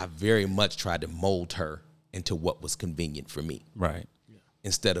 I very much tried to mold her into what was convenient for me. Right. Yeah.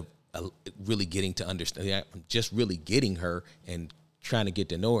 Instead of really getting to understand, just really getting her and trying to get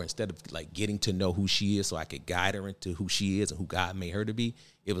to know her, instead of like getting to know who she is so I could guide her into who she is and who God made her to be.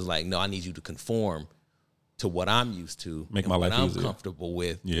 It was like, no, I need you to conform to what I'm used to. Make my life easier. What I'm comfortable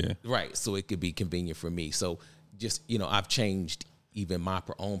with. Yeah. Right. So it could be convenient for me. So just, I've changed even my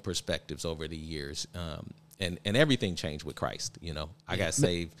own perspectives over the years. And everything changed with Christ. I got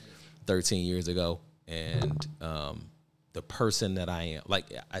saved 13 years ago, and the person that I am, like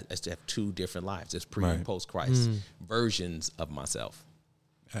I just have two different lives. It's pre and post Christ versions of myself.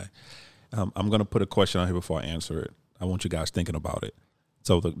 Okay. I'm going to put a question out here before I answer it. I want you guys thinking about it.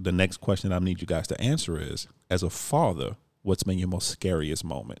 So the next question I need you guys to answer is, as a father, what's been your most scariest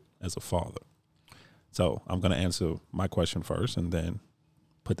moment as a father? So I'm going to answer my question first and then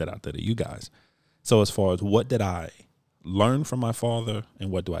put that out there to you guys. So as far as what did I learn from my father and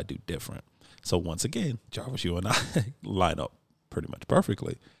what do I do different? So once again, Jarvis, you and I line up pretty much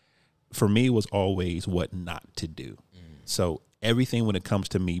perfectly. For me, it was always what not to do. So everything when it comes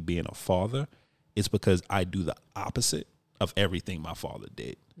to me being a father is because I do the opposite of everything my father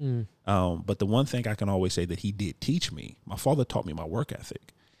did. But the one thing I can always say that he did teach me, my father taught me my work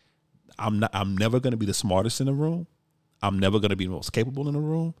ethic. I'm never going to be the smartest in the room. I'm never going to be the most capable in the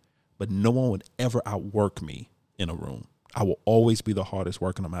room, but no one would ever outwork me in a room. I will always be the hardest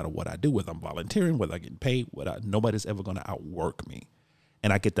worker no matter what I do, whether I'm volunteering, whether I'm getting paid, nobody's ever going to outwork me.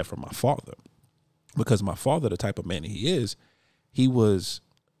 And I get that from my father, because my father, the type of man he is, he's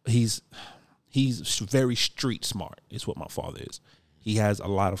very street smart is what my father is. He has a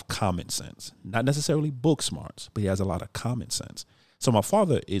lot of common sense, not necessarily book smarts, but he has a lot of common sense. So my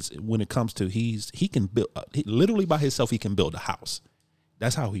father is, when it comes to, he can build, literally by himself, he can build a house.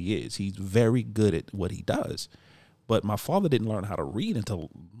 That's how he is. He's very good at what he does. But my father didn't learn how to read until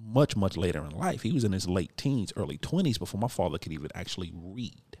much, much later in life. He was in his late teens, early 20s before my father could even actually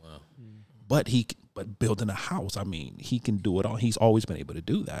read. Wow. But building a house, I mean, he can do it all. He's always been able to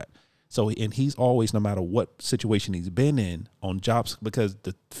do that. So, and he's always, no matter what situation he's been in on jobs, because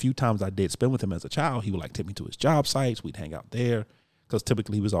the few times I did spend with him as a child, he would like take me to his job sites. We'd hang out there because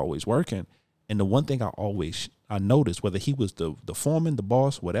typically he was always working. And the one thing I noticed, whether he was the foreman, the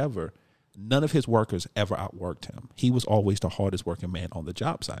boss, whatever, none of his workers ever outworked him. He was always the hardest working man on the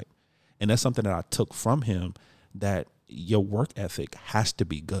job site. And that's something that I took from him, that your work ethic has to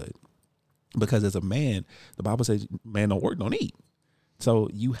be good. Because as a man, the Bible says, man don't work, don't eat. So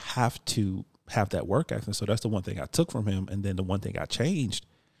you have to have that work ethic. So that's the one thing I took from him. And then the one thing I changed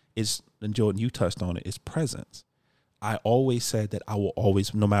is, and Jordan, you touched on it, is presence. I always said that I will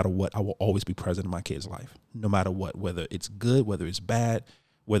always, no matter what, I will always be present in my kid's life, no matter what, whether it's good, whether it's bad,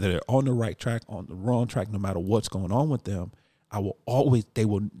 whether they're on the right track, on the wrong track, no matter what's going on with them, I will always, it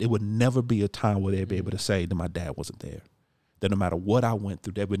would never be a time where they'd be able to say that my dad wasn't there. That no matter what I went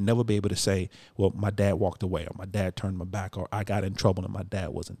through, they would never be able to say, well, my dad walked away, or my dad turned my back, or I got in trouble and my dad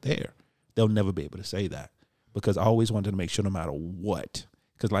wasn't there. They'll never be able to say that, because I always wanted to make sure no matter what,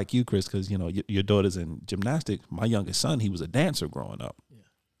 because like you, Chris, because, you know, your daughter's in gymnastics. My youngest son, he was a dancer growing up. Yeah.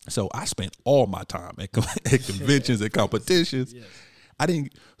 So I spent all my time at conventions and competitions. Yes.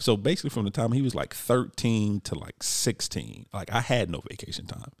 So basically from the time he was like 13 to like 16, like I had no vacation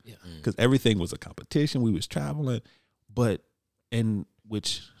time, because everything was a competition. We was traveling, but in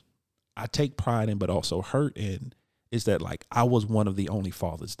which I take pride in, but also hurt in, is that like I was one of the only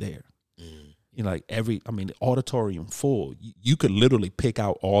fathers there. You know, like the auditorium full, you could literally pick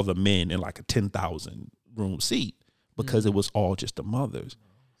out all the men in like a 10,000 room seat, because it was all just the mothers.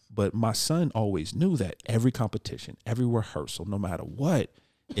 But my son always knew that every competition, every rehearsal, no matter what,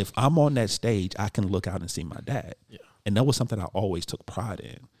 if I'm on that stage, I can look out and see my dad. Yeah. And that was something I always took pride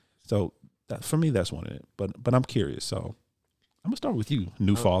in. So that, for me, that's one of it. But I'm curious. So I'm gonna start with you,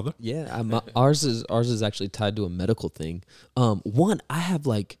 new father. Yeah, ours is actually tied to a medical thing.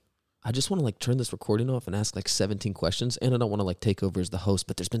 I just want to like turn this recording off and ask like 17 questions, and I don't want to like take over as the host,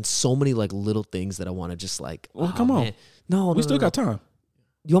 but there's been so many like little things that I want to just like. Well, come on. No, we still got time.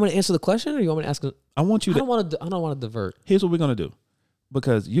 You want me to answer the question, or you want me to ask? I want you to. I don't want to divert. Here's what we're gonna do,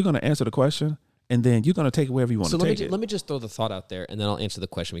 because you're gonna answer the question, and then you're gonna take it wherever you want to take it. Let me just throw the thought out there, and then I'll answer the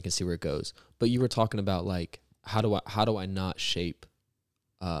question. We can see where it goes. But you were talking about like how do I not shape,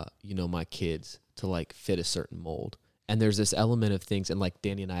 my kids to like fit a certain mold. And there's this element of things, and like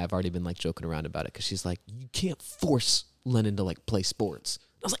Danny and I have already been like joking around about it, because she's like, you can't force Lennon to like play sports.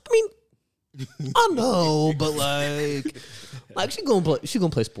 I was like, I know, but like she's gonna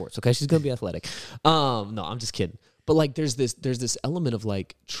play sports, okay? She's gonna be athletic. No, I'm just kidding. But like there's this element of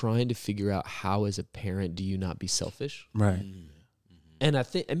like trying to figure out how as a parent do you not be selfish, right? And I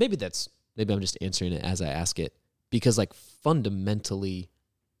think, and maybe I'm just answering it as I ask it, because like fundamentally,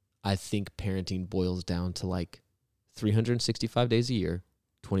 I think parenting boils down to like 365 days a year,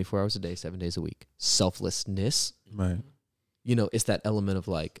 24 hours a day, 7 days a week. Selflessness. Right. You know, it's that element of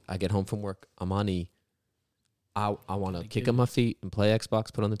like, I get home from work, I'm on E. I want to kick up my feet and play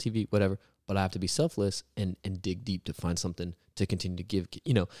Xbox, put on the TV, whatever. But I have to be selfless and dig deep to find something to continue to give.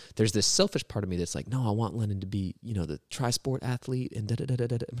 You know, there's this selfish part of me that's like, no, I want Lennon to be, the tri-sport athlete and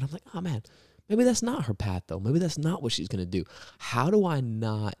da-da-da-da-da. But I'm like, oh, man, maybe that's not her path, though. Maybe that's not what she's going to do. How do I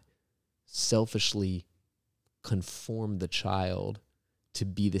not selfishly conform the child to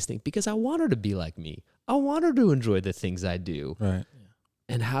be this thing? Because I want her to be like me. I want her to enjoy the things I do. Right.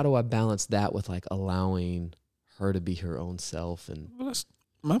 And how do I balance that with like allowing her to be her own self? And let's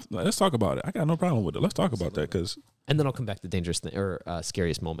talk about it. I got no problem with it. Let's talk about that, and then I'll come back to dangerous thing or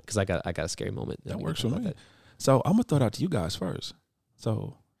scariest moment, because I got a scary moment that works for me. So I'm gonna throw it out to you guys first.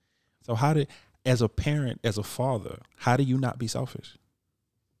 So how as a parent, as a father, how do you not be selfish?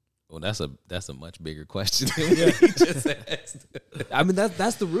 Well, that's a much bigger question than what you just asked. I mean,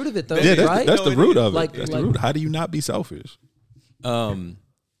 that's the root of it, though, Yeah, right? that's the root of it. Like- That's like- the root. How do you not be selfish?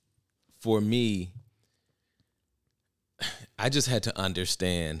 For me, I just had to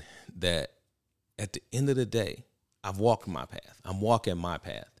understand that at the end of the day, I've walked my path. I'm walking my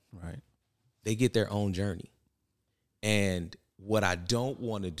path. Right. They get their own journey. And what I don't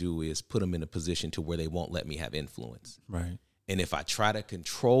want to do is put them in a position to where they won't let me have influence. Right. And if I try to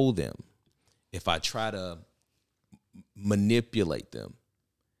control them, if I try to manipulate them,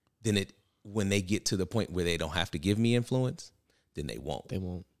 then when they get to the point where they don't have to give me influence, then they won't. They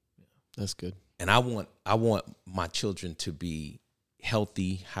won't. Yeah, that's good. And I want my children to be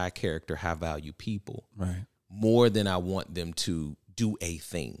healthy, high character, high value people. Right. More than I want them to do a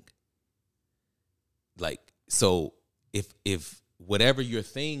thing. Like, so if whatever your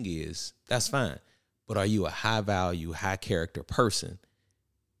thing is, that's fine. But are you a high value, high character person,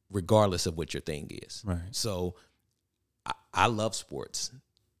 regardless of what your thing is? Right. So I love sports,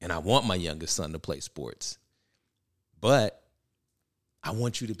 and I want my youngest son to play sports. But I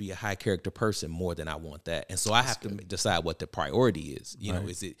want you to be a high character person more than I want that. And so I have to decide what the priority is. You know,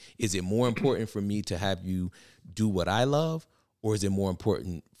 is it more important for me to have you do what I love, or is it more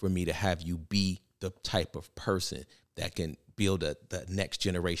important for me to have you be the type of person that can build the next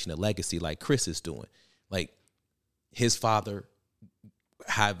generation of legacy like Chris is doing? Like, his father,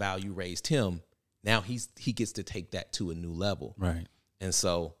 high value, raised him. Now he gets to take that to a new level. Right. And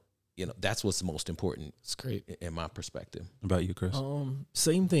so, you know, that's what's most important. It's great. In my perspective. About you, Chris?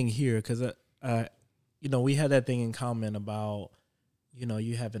 Same thing here, because we had that thing in common about,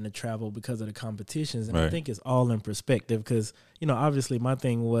 you having to travel because of the competitions, and I think it's all in perspective. Because obviously my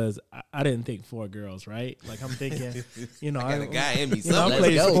thing was I didn't think 4 girls, right? Like, I'm thinking, I got a guy in me. I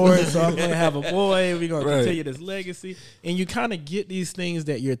play sports, so I'm gonna have a boy. We're gonna continue this legacy, and you kind of get these things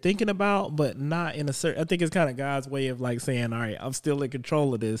that you're thinking about, but not in a certain. I think it's kind of God's way of like saying, all right, I'm still in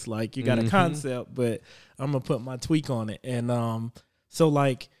control of this. Like, you got a concept, but I'm gonna put my tweak on it. And so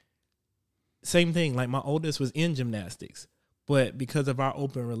like, same thing. Like, my oldest was in gymnastics. But because of our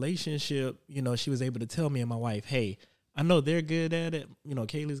open relationship, she was able to tell me and my wife, hey, I know they're good at it.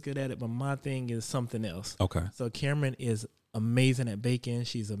 Kaylee's good at it, but my thing is something else. Okay. So Cameron is amazing at baking.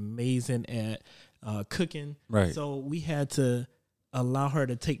 She's amazing at cooking. Right. So we had to allow her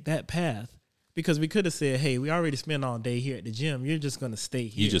to take that path, because we could have said, hey, we already spent all day here at the gym. You're just going to stay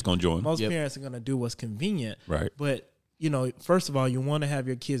here. You're just going to join. Most parents are going to do what's convenient. Right. But, first of all, you want to have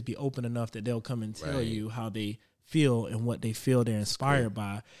your kids be open enough that they'll come and tell you how they feel and what they feel they're inspired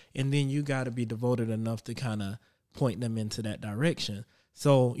by. And then you got to be devoted enough to kind of point them into that direction.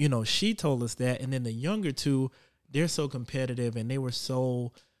 So, she told us that. And then the younger two, they're so competitive and they were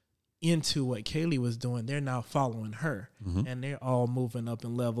so into what Kaylee was doing. They're now following her and they're all moving up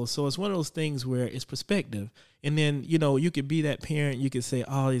in levels. So it's one of those things where it's perspective. And then, you could be that parent. You could say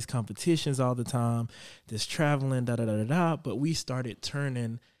all these competitions all the time, this traveling, but we started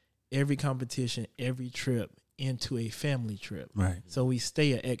turning every competition, every trip into a family trip. Right. So we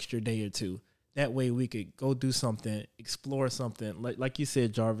stay an extra day or two. That way we could go do something, explore something. Like you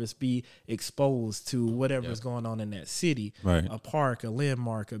said, Jarvis, be exposed to whatever's going on in that city. Right. A park, a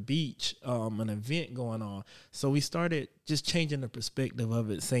landmark, a beach, an event going on. So we started just changing the perspective of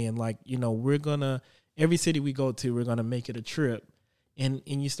it, saying like, we're going to, every city we go to, we're going to make it a trip. And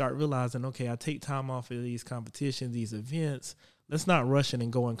you start realizing, okay, I take time off of these competitions, these events. Let's not rush it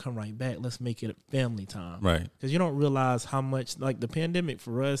and go and come right back. Let's make it family time. Right. Because you don't realize how much, like, the pandemic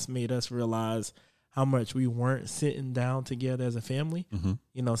for us made us realize how much we weren't sitting down together as a family.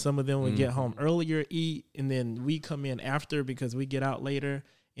 Some of them would get home earlier, eat, and then we come in after because we get out later,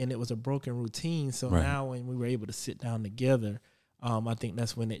 and it was a broken routine. So now when we were able to sit down together, I think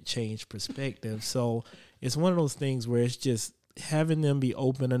that's when it changed perspective. So it's one of those things where it's just having them be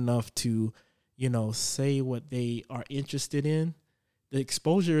open enough to, say what they are interested in. The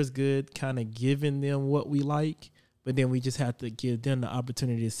exposure is good, kind of giving them what we like, but then we just have to give them the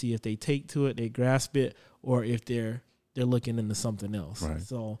opportunity to see if they take to it, they grasp it, or if they're looking into something else. Right.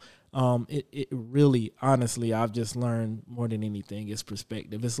 So it really, honestly, I've just learned more than anything is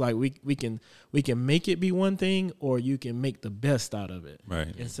perspective. It's like we can make it be one thing, or you can make the best out of it.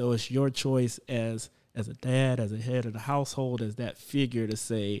 Right. And so it's your choice as a dad, as a head of the household, as that figure to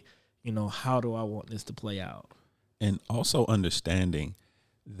say, how do I want this to play out? And also understanding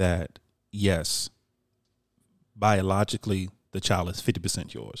that, yes, biologically, the child is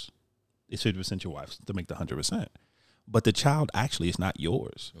 50% yours. It's 50% your wife's to make the 100%. But the child actually is not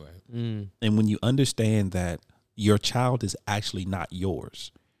yours. Right. And when you understand that your child is actually not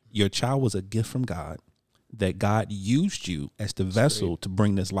yours, your child was a gift from God that God used you as the vessel to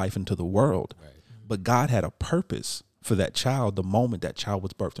bring this life into the world. Right. But God had a purpose for that child the moment that child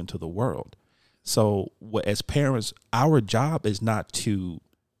was birthed into the world. So as parents, our job is not to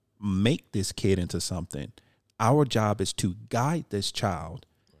make this kid into something. Our job is to guide this child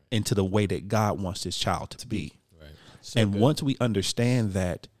into the way that God wants this child to be. Right. And once we understand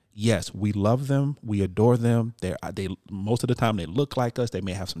that, yes, we love them, we adore them. They most of the time they look like us. They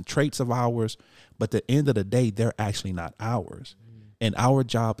may have some traits of ours, but at the end of the day, they're actually not ours. And our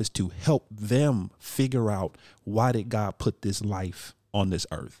job is to help them figure out, why did God put this life on this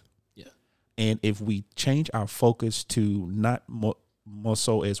earth? Yeah. And if we change our focus to not more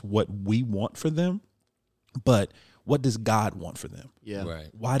so as what we want for them, but what does God want for them? Yeah. Right.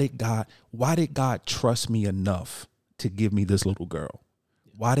 Why did God trust me enough to give me this little girl?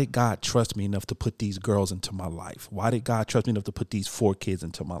 Why did God trust me enough to put these girls into my life? Why did God trust me enough to put these 4 kids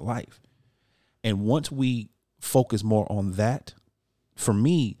into my life? And once we focus more on that, for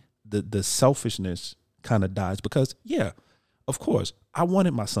me, the selfishness kind of dies, because, yeah, of course, I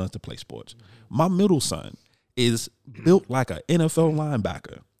wanted my sons to play sports. My middle son is built like an NFL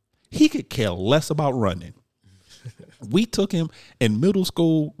linebacker. He could care less about running. We took him in middle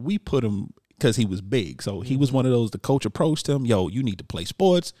school. We put him, because he was big. So he was one of those, the coach approached him, yo, you need to play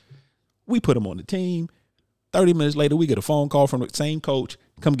sports. We put him on the team. 30 minutes later, we get a phone call from the same coach,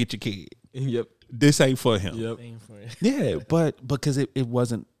 come get your kid. Yep. This ain't for him. Yep. Yeah, but because it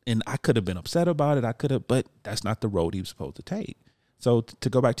wasn't, and I could have been upset about it. But that's not the road he was supposed to take. So to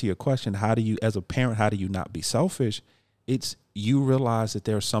go back to your question, how do you, as a parent, how do you not be selfish? It's, you realize that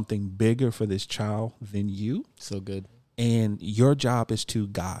there's something bigger for this child than you. So good. And your job is to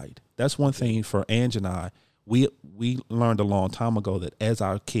guide. That's one thing for Ange and I. We learned a long time ago that as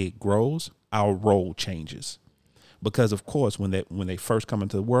our kid grows, our role changes. Because of course, when they first come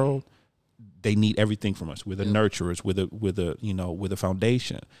into the world, they need everything from us. We're the nurturers, with a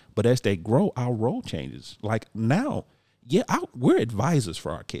foundation. But as they grow, our role changes. Like now, we're advisors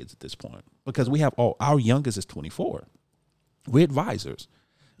for our kids at this point, because we have our youngest is 24. We're advisors.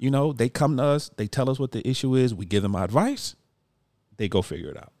 They come to us, they tell us what the issue is, we give them advice, they go figure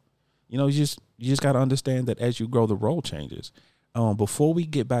it out. You just got to understand that as you grow, the role changes. Before we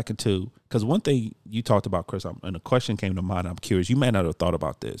get back into, because one thing you talked about, Chris, and a question came to mind, I'm curious, you may not have thought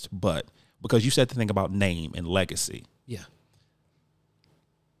about this, but because you said to think about name and legacy. Yeah.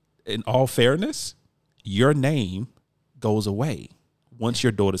 In all fairness, your name goes away once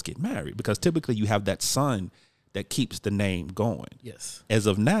your daughters get married, because typically you have that son that keeps the name going. Yes. As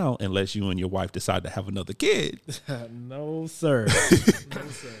of now, unless you and your wife decide to have another kid. No, sir. No,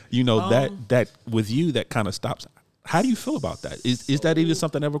 sir. That with you, that kind of stops. How do you feel about that? Is that even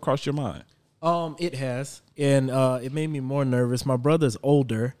something that ever crossed your mind? It has, and it made me more nervous. My brother's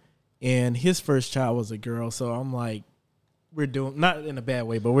older, and his first child was a girl, so I'm like, we're doomed, not in a bad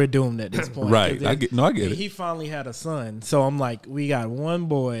way, but we're doomed at this point. Right. I get it. He finally had a son, so I'm like, we got one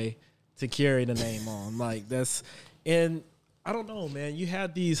boy to carry the name on. Like, and I don't know, man. You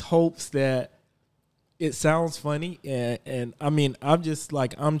have these hopes that it sounds funny, and I mean, I'm just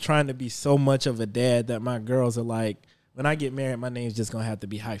like, I'm trying to be so much of a dad that my girls are like, when I get married, my name's just gonna have to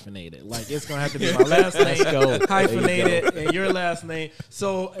be hyphenated. Like, it's gonna have to be my last name hyphenated and your last name.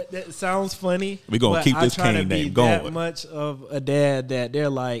 So that sounds funny. We're gonna keep this Cain name going. That much of a dad that they're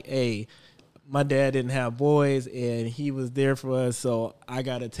like, hey, my dad didn't have boys and he was there for us, so I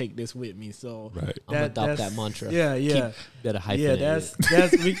gotta take this with me. So right. I'm gonna adopt that mantra. Yeah. Better hyphenate. Yeah,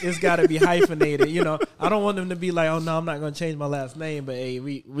 it's gotta be hyphenated. I don't want them to be like, oh no, I'm not gonna change my last name, but hey,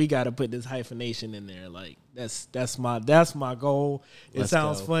 we gotta put this hyphenation in there. Like that's my goal. It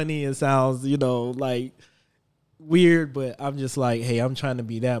sounds funny. It sounds like weird, but I'm just like, hey, I'm trying to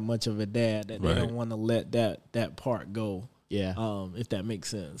be that much of a dad that they don't want to let that part go. Yeah. If that makes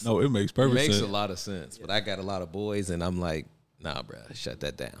sense. No, it makes perfect sense. It makes a lot of sense, but I got a lot of boys, and I'm like, nah, bro, shut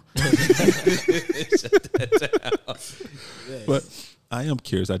that down. Shut that down. Yes. But I am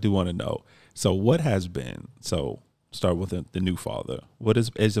curious. I do want to know. So what has been, start with the new father. What is,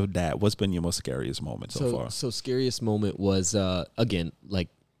 as a dad, what's been your most scariest moment so far? So scariest moment was, again, like,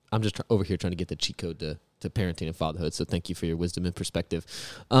 I'm just over here trying to get the cheat code to parenting and fatherhood. So thank you for your wisdom and perspective.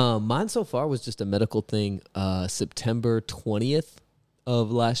 Mine so far was just a medical thing. September 20th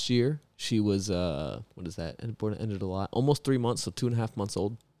of last year, she was, what is that? Ended a lot. Almost 3 months, so 2.5 months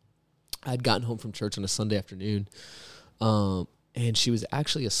old. I'd gotten home from church on a Sunday afternoon. And she was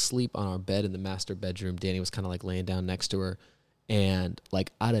actually asleep on our bed in the master bedroom. Danny was kind of like laying down next to her. And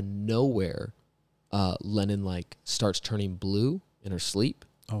like out of nowhere, Lennon like starts turning blue in her sleep.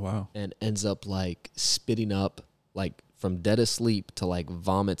 Oh, wow. And ends up like spitting up like from dead asleep to like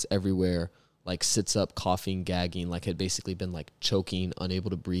vomits everywhere, like sits up, coughing, gagging, like had basically been like choking, unable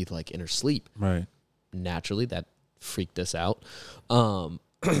to breathe, like in her sleep. Right. Naturally, that freaked us out.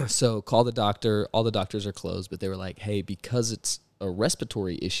 So call the doctor. All the doctors are closed, but they were like, hey, because it's a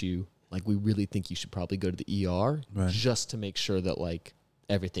respiratory issue, like we really think you should probably go to the ER just to make sure that like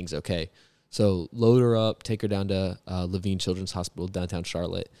everything's okay. So load her up, take her down to Levine Children's Hospital, downtown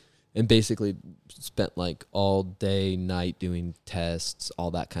Charlotte, and basically spent like all day, night doing tests,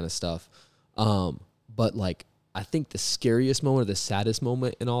 all that kind of stuff. But like, I think the scariest moment or the saddest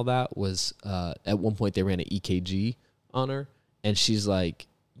moment in all that was at one point they ran an EKG on her, and she's like,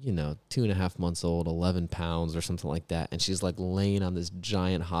 2.5 months old, 11 pounds or something like that. And she's like laying on this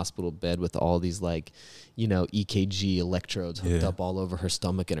giant hospital bed with all these like, EKG electrodes hooked up all over her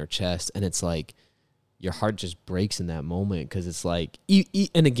stomach and her chest. And it's like, your heart just breaks in that moment. Cause it's like,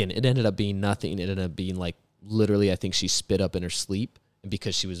 and again, it ended up being nothing. It ended up being like, literally, I think she spit up in her sleep. And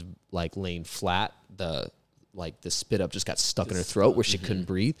because she was like laying flat, the spit up just got stuck in her throat where she couldn't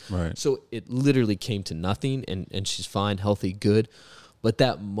breathe. Right. So it literally came to nothing, and she's fine, healthy, good. But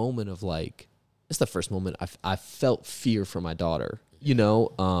that moment of like, it's the first moment I felt fear for my daughter.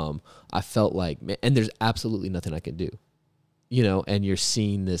 I felt like, man, and there's absolutely nothing I can do. And you're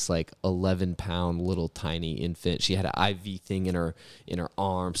seeing this like 11-pound little tiny infant. She had an IV thing in her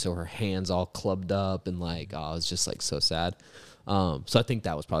arm, so her hands all clubbed up, and like, oh, it was just like so sad. So I think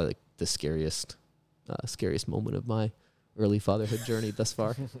that was probably like the scariest moment of my early fatherhood journey thus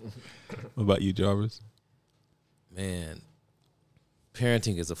far. What about you, Jarvis? Man,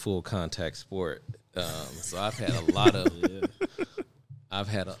 parenting is a full contact sport. So I've had a lot of,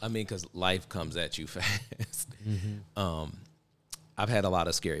 because life comes at you fast. I've had a lot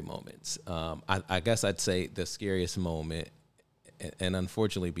of scary moments. I guess I'd say the scariest moment, and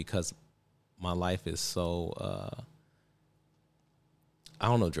unfortunately because my life is so, I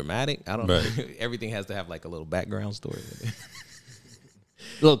don't know, dramatic. I don't know. Everything has to have like a little background story with it.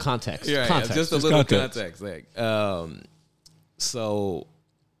 A little context. Yeah, context. Just a little context. Like, so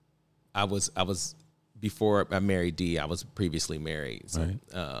I was before I married Dee, I was previously married. So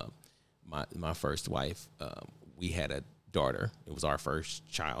my first wife, we had a daughter. It was our first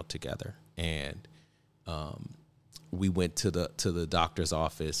child together, and we went to the doctor's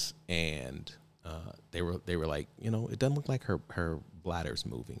office, and they were like, it doesn't look like her bladder's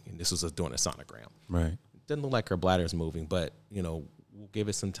moving, and this was during a sonogram. Right. It doesn't look like her bladder's moving, but we'll give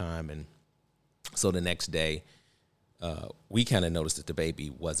it some time. And so the next day, we kind of noticed that the baby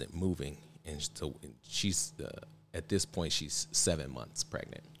wasn't moving, and so she's at this point she's 7 months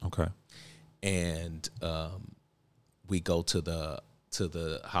pregnant. Okay. And we go to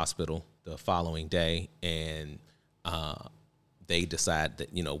the hospital the following day, and they decide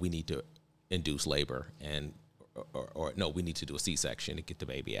that we need to induce labor, and or no, we need to do a C-section to get the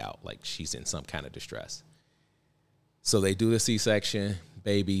baby out. Like, she's in some kind of distress. So they do the C-section.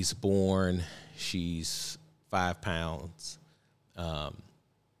 Baby's born. She's 5 pounds.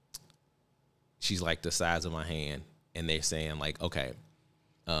 She's like the size of my hand, and they're saying like, okay,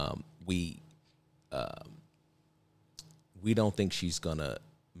 we don't think she's gonna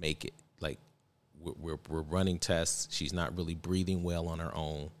make it. Like, we're running tests. She's not really breathing well on her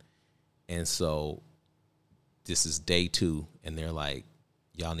own, and so this is day 2, and they're like,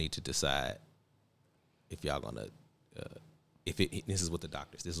 y'all need to decide if y'all gonna. This is what the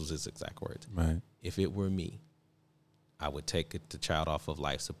doctors. This was his exact words. Right. If it were me, I would take the child off of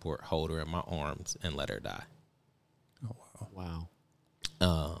life support, hold her in my arms, and let her die. Oh Wow.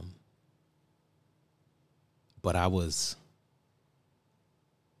 But I was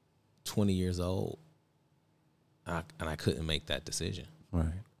 20 years old, and I couldn't make that decision. Right.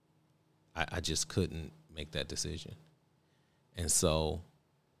 I just couldn't make that decision. And so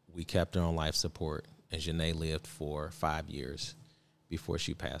we kept her on life support, and Janae lived for 5 years before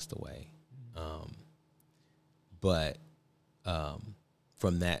she passed away. But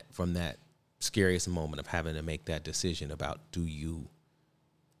from that scariest moment of having to make that decision about, do you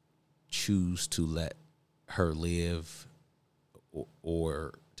choose to let her live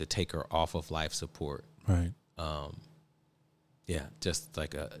or to take her off of life support? Right. Yeah, just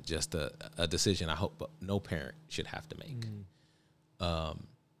like a decision I hope no parent should have to make.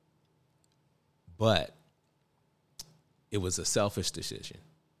 But it was a selfish decision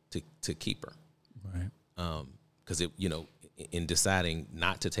to keep her. Right. Because in deciding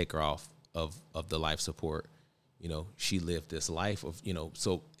not to take her off of the life support, she lived this life of,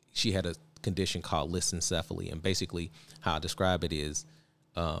 so she had a condition called lissencephaly, and basically how I describe it is,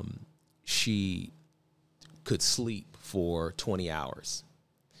 she could sleep for 20 hours.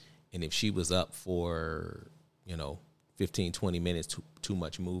 And if she was up for, 15, 20 minutes, too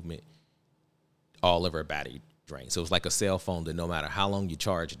much movement, all of her battery drained. So it was like a cell phone that no matter how long you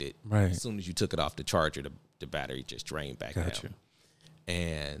charged it, Right. as soon as you took it off the charger, the battery just drained back down.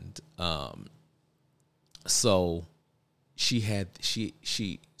 And so she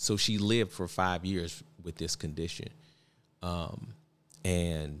lived for 5 years with this condition,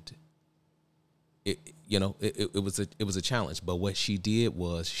 and it was a challenge. But what she did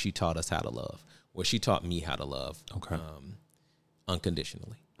was she taught us how to love. Well, she taught me how to love,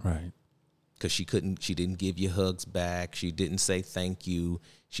 unconditionally. Right. Because she didn't give you hugs back. She didn't say thank you.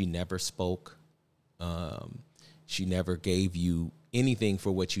 She never spoke. She never gave you anything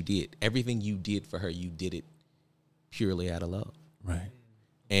for what you did. Everything you did for her, you did it purely out of love. Right.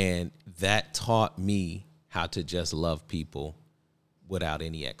 And that taught me how to just love people without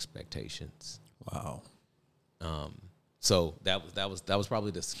any expectations. Wow. So that was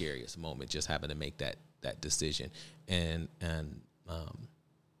probably the scariest moment, just having to make that decision. And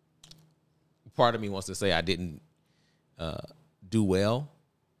part of me wants to say I didn't do well,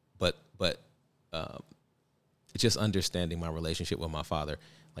 but just understanding my relationship with my father,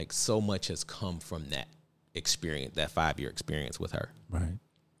 like so much has come from that experience, that 5-year experience with her. Right.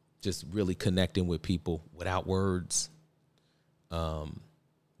 Just really connecting with people without words,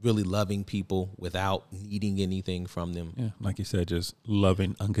 really loving people without needing anything from them. Yeah, like you said, just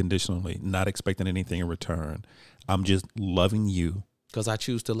loving unconditionally, not expecting anything in return. I'm just loving you because I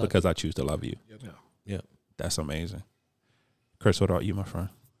choose to love because I choose to love you. Yep. That's amazing. Chris, what about you, my friend?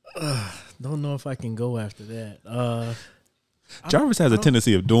 Don't know if I can go after that. Jarvis has a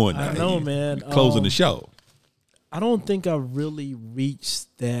tendency of doing that. I know, man. Closing the show. I don't think I've really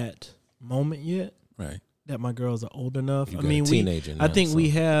reached that moment yet. Right. That my girls are old enough. You got a teenager now, I think so.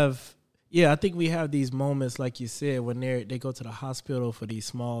 we have. Yeah, I think we have these moments, like you said, when they go to the hospital for these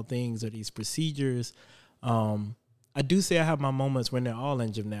small things or these procedures. I do say I have my moments when they're all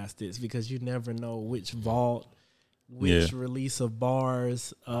in gymnastics because you never know which vault, which release of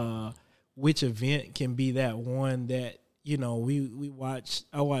bars, which event can be that one that, we watch.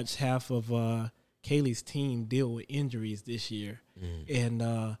 I watched half of Kaylee's team deal with injuries this year.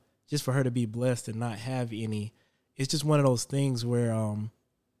 And just for her to be blessed and not have any, it's just one of those things where,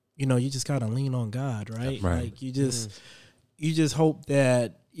 you just kind of lean on God, right? Like you just hope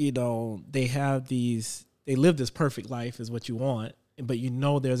that, they live this perfect life is what you want, but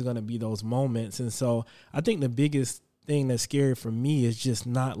there's going to be those moments. And so I think the biggest thing that's scary for me is just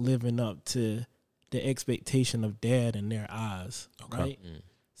not living up to the expectation of dad in their eyes, right?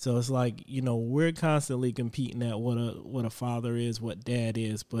 So it's like, we're constantly competing at what a father is, what dad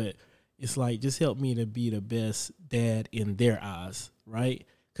is, but it's like, just help me to be the best dad in their eyes, right?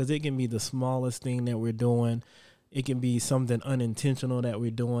 Because it can be the smallest thing that we're doing. It can be something unintentional that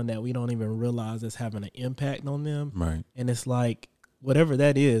we're doing that we don't even realize is having an impact on them. Right. And it's like, whatever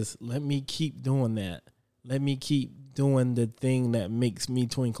that is, let me keep doing that. Let me keep doing the thing that makes me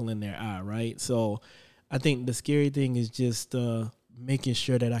twinkle in their eye, right? So I think the scary thing is just making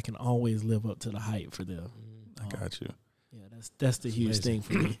sure that I can always live up to the hype for them. I got you. Yeah, that's the huge thing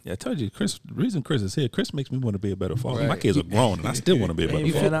for me. Yeah, I told you, Chris. The reason Chris is here, Chris makes me want to be a better father. Right. My kids are grown, and I still want to be a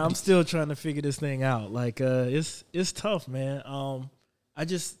better father. I'm still trying to figure this thing out. Like, it's tough, man.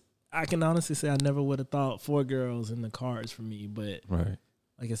 I can honestly say I never would have thought 4 girls in the cards for me, but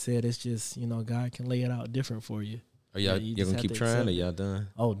like I said, it's just God can lay it out different for you. Are y'all gonna keep trying? Or y'all done?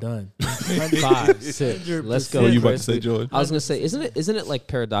 Oh, done. 5, 6. Let's go. What are you about to say, Jordan? I was gonna say, isn't it like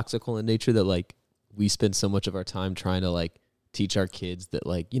paradoxical in nature that like we spend so much of our time trying to like teach our kids that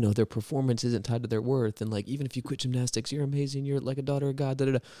like their performance isn't tied to their worth, and like even if you quit gymnastics, you're amazing, you're like a daughter of God.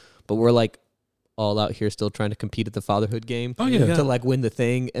 But we're like all out here still trying to compete at the fatherhood game. Oh yeah, to like win the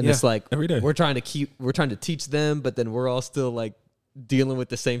thing, and it's like every day we're trying to teach them, but then we're all still like dealing with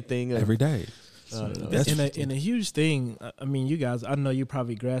the same thing every day. And a huge thing, I mean, you guys, I know you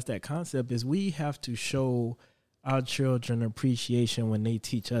probably grasp that concept, is we have to show our children appreciation when they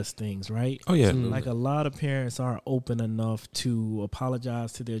teach us things, right? Oh, yeah. Like a lot of parents aren't open enough to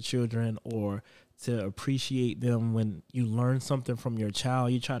apologize to their children or to appreciate them when you learn something from your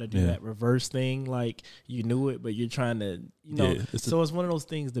child. You try to do that reverse thing, like you knew it, but you're trying to, it's one of those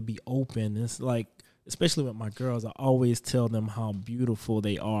things to be open. It's like, especially with my girls, I always tell them how beautiful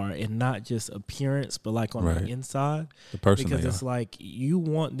they are, and not just appearance, but like on the inside. The person, because it's like you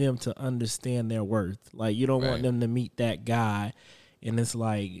want them to understand their worth. Like you don't want them to meet that guy, and it's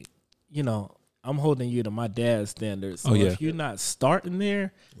like, I'm holding you to my dad's standards. So if you're not starting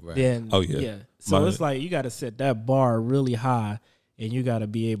there, then So it's like you got to set that bar really high, and you got to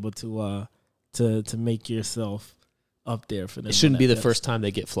be able to make yourself up there for them. It shouldn't be the first time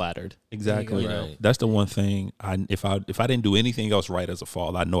they get flattered. Exactly. Right. That's the one thing. If I didn't do anything else right as a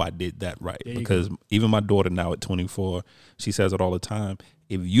father, I know I did that right. Because even my daughter now at 24, she says it all the time.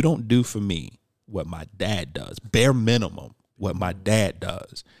 If you don't do for me what my dad does, bare minimum what my dad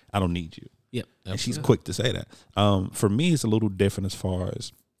does, I don't need you. Yep. And she's quick to say that. For me, it's a little different as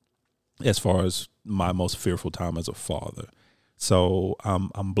far as my most fearful time as a father. So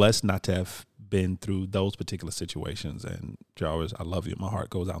I'm blessed not to have been through those particular situations. And Jarvis, I love you. My heart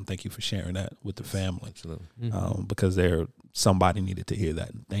goes out, and thank you for sharing that with the family. Absolutely. Because somebody needed to hear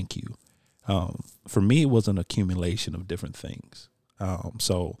that. And thank you. For me, it was an accumulation of different things.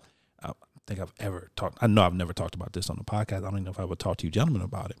 So I think I know I've never talked about this on the podcast. I don't even know if I ever talked to you gentlemen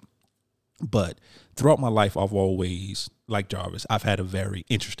about it. But throughout my life, I've always, like Jarvis, I've had a very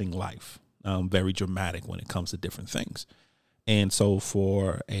interesting life, very dramatic when it comes to different things. And so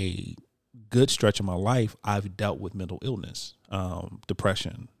for a good stretch of my life, I've dealt with mental illness,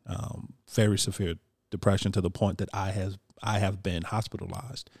 depression, very severe depression, to the point that I have been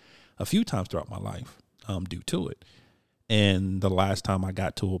hospitalized a few times throughout my life due to it. And the last time I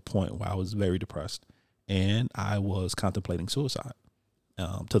got to a point where I was very depressed and I was contemplating suicide,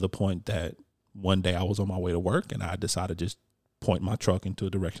 to the point that one day I was on my way to work and I decided to just point my truck into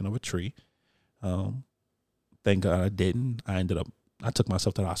the direction of a tree. Thank God I didn't. I took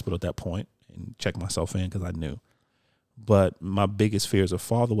myself to the hospital at that point and checked myself in because I knew. But my biggest fear as a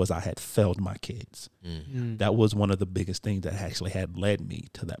father was I had failed my kids. That was one of the biggest things that actually had led me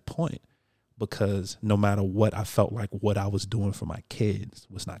to that point, because no matter what, I felt like what I was doing for my kids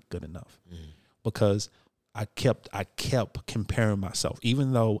was not good enough. Because I kept comparing myself,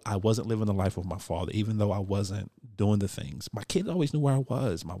 even though I wasn't living the life of my father, even though I wasn't doing the things. My kids always knew where I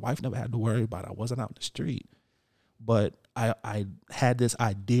was. My wife never had to worry about it. I wasn't out in the street. But I had this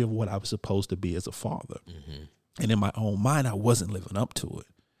idea of what I was supposed to be as a father. And in my own mind, I wasn't living up to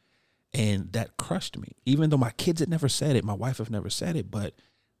it. And that crushed me. Even though my kids had never said it, my wife have never said it, but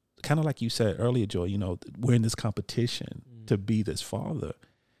kind of like you said earlier, Joy, we're in this competition to be this father.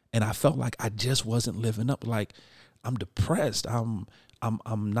 And I felt like I just wasn't living up. Like, I'm depressed. I'm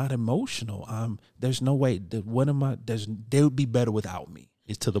not emotional. There's no way that they would be better without me.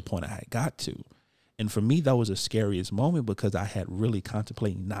 Is to the point I had got to. And for me, that was the scariest moment, because I had really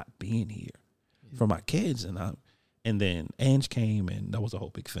contemplated not being here for my kids. And then Ange came, and that was a whole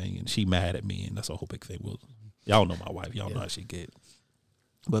big thing. And she mad at me, and that's a whole big thing. Well, y'all know my wife. Y'all know how she get.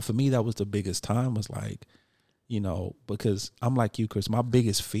 But for me, that was the biggest time, was like, because I'm like you, Chris, my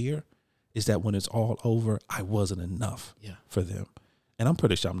biggest fear is that when it's all over, I wasn't enough for them. And I'm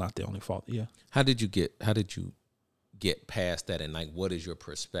pretty sure I'm not the only fault. Yeah. How did you get past that? And like, what is your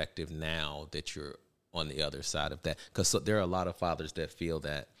perspective now that you're on the other side of that? Because there are a lot of fathers that feel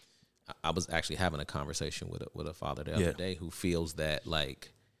that. I was actually having a conversation with a father the other day who feels that,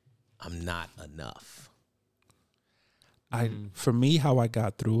 like, I'm not enough. For me, how I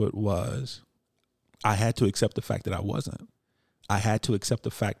got through it was I had to accept the fact that I wasn't. I had to accept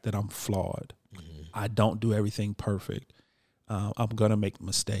the fact that I'm flawed. I don't do everything perfect. I'm going to make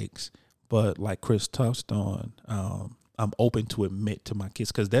mistakes. But like Chris touched on, I'm open to admit to my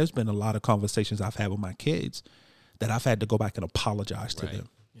kids, because there's been a lot of conversations I've had with my kids that I've had to go back and apologize to them.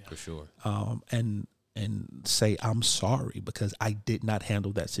 Yeah. For sure. And say I'm sorry because I did not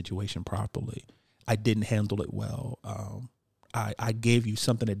handle that situation properly. I didn't handle it well. I gave you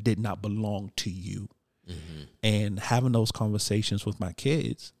something that did not belong to you. And having those conversations with my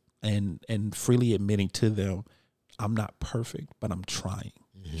kids and freely admitting to them, I'm not perfect, but I'm trying.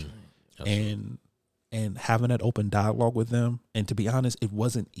 And having that open dialogue with them. And to be honest, it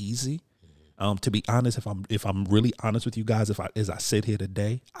wasn't easy. To be honest, if I'm really honest with you guys, as I sit here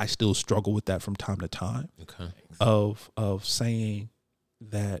today, I still struggle with that from time to time. Okay. Of saying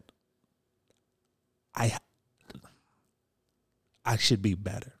that I should be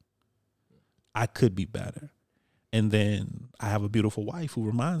better. I could be better. And then I have a beautiful wife who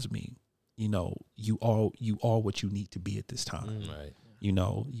reminds me, you are what you need to be at this time. Right.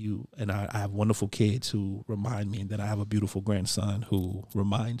 I have wonderful kids who remind me, and then I have a beautiful grandson who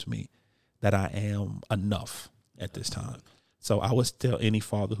reminds me that I am enough at this time. So I would tell any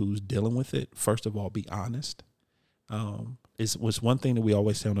father who's dealing with it, first of all, be honest. It was one thing that we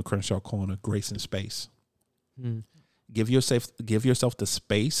always say on the Crenshaw Corner: grace and space. Give yourself the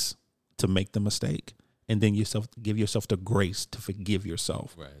space to make the mistake, and then give yourself the grace to forgive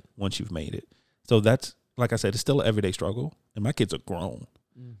yourself once you've made it. So that's, like I said, it's still an everyday struggle, and my kids are grown.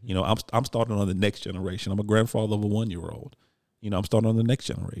 I'm starting on the next generation. I'm a grandfather of a 1-year-old. I'm starting on the next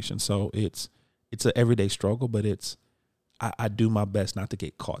generation. So it's an everyday struggle, but I do my best not to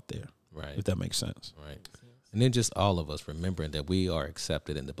get caught there. Right. If that makes sense. Right. And then just all of us remembering that we are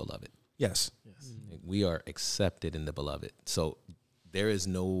accepted in the beloved. Yes. We are accepted in the beloved. So there is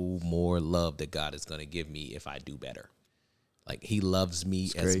no more love that God is going to give me if I do better. Like he loves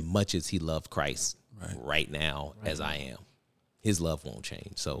me as much as he loved Christ right now as I am. His love won't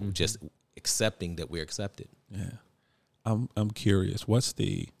change. So just accepting that we're accepted. Yeah. I'm curious.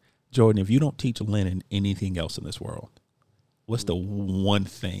 Jordan, if you don't teach Lennon anything else in this world, what's the one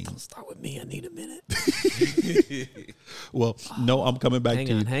thing? Don't start with me. I need a minute. Well, no, I'm coming back to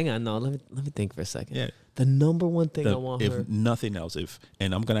you. Hang on. No, let me think for a second. Yeah. The number one thing I want her. If nothing else,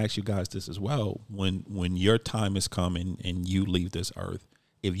 and I'm going to ask you guys this as well, when your time is coming and you leave this earth,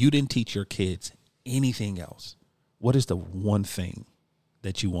 if you didn't teach your kids anything else, what is the one thing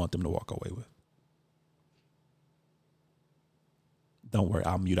that you want them to walk away with? Don't worry,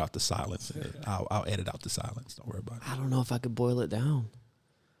 I'll mute out the silence. I'll edit out the silence. Don't worry about it. I don't know if I could boil it down.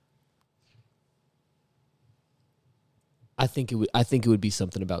 I think it would be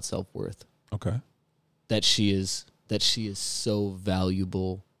something about self-worth. Okay. That she is so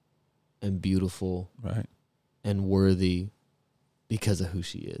valuable and beautiful, right, and worthy because of who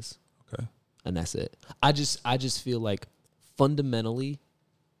she is. Okay. And that's it. I just feel like fundamentally,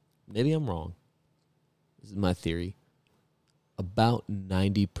 maybe I'm wrong. This is my theory. About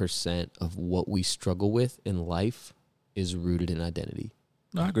 90% of what we struggle with in life is rooted in identity.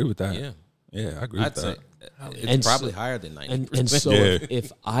 No, I agree with that. Yeah, I agree with that. It's probably higher than 90%. And so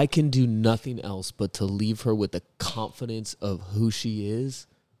if I can do nothing else but to leave her with the confidence of who she is,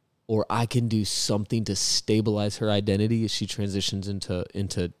 or I can do something to stabilize her identity as she transitions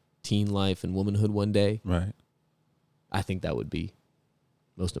into teen life and womanhood one day, right, I think that would be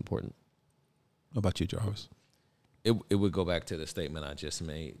most important. What about you, Jarvis? It would go back to the statement I just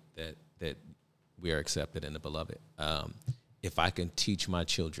made that we are accepted in the beloved. If I can teach my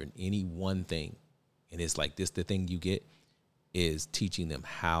children any one thing, and it's like this, the thing you get is teaching them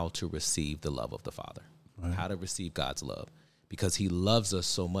how to receive the love of the Father, how to receive God's love, because he loves us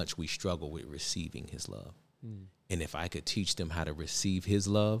so much we struggle with receiving his love. And if I could teach them how to receive his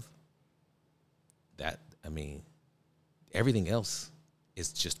love, everything else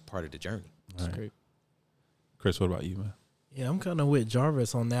is just part of the journey. That's great. Chris, what about you, man? Yeah, I'm kind of with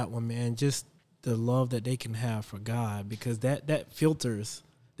Jarvis on that one, man. Just the love that they can have for God, because that filters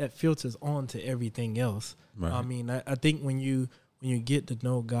onto everything else. Right. I mean, I think when you get to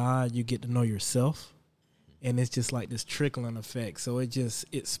know God, you get to know yourself, and it's just like this trickling effect. So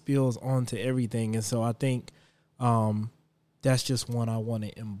it spills onto everything, and so I think that's just one I want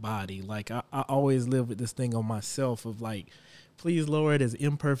to embody. Like I always live with this thing on myself of like, please, Lord, as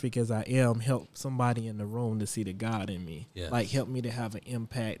imperfect as I am, help somebody in the room to see the God in me. Yes. Like, help me to have an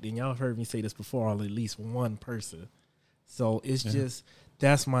impact. And y'all heard me say this before, or at least one person. So it's just,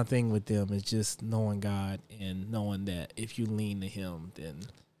 that's my thing with them, is just knowing God and knowing that if you lean to him, then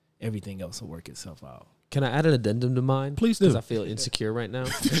everything else will work itself out. Can I add an addendum to mine? Please do. Because I feel insecure right now.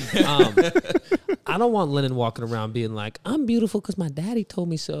 I don't want Lennon walking around being like, I'm beautiful because my daddy told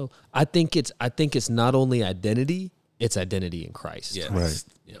me so. I think it's not only identity, it's identity in Christ. Yeah. Right.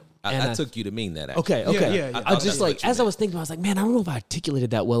 Yeah. I took you to mean that, actually. Okay. Yeah. I just like, as I was thinking, I was like, man, I don't know if I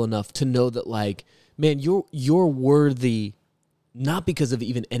articulated that well enough to know that, like, man, you're worthy, not because of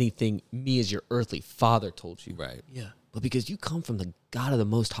even anything me as your earthly father told you. Right. Yeah. But because you come from the God of the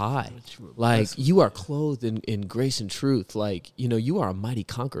Most High. Like, you are clothed in grace and truth. Like, you are a mighty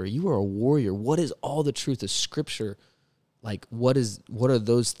conqueror. You are a warrior. What is all the truth of Scripture? Like, what are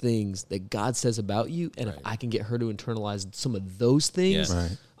those things that God says about you? And if I can get her to internalize some of those things.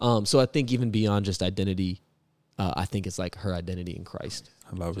 Right. So I think even beyond just identity, I think it's like her identity in Christ.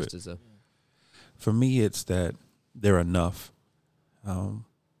 I love it. For me, it's that they're enough,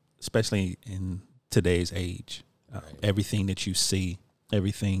 especially in today's age. Everything that you see,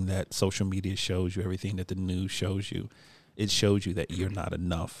 everything that social media shows you, everything that the news shows you, it shows you that you're not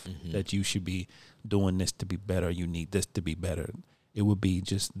enough, that you should be doing this to be better. You need this to be better. It would be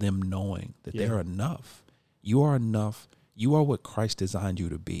just them knowing that they're enough. You are enough. You are what Christ designed you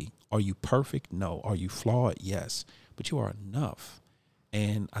to be. Are you perfect? No. Are you flawed? Yes. But you are enough.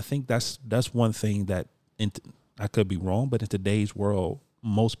 And I think that's one thing that, I could be wrong, but in today's world,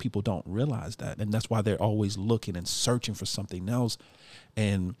 most people don't realize that. And that's why they're always looking and searching for something else.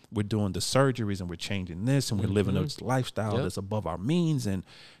 And we're doing the surgeries and we're changing this and we're living a lifestyle that's above our means. And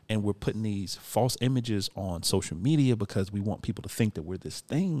we're putting these false images on social media because we want people to think that we're this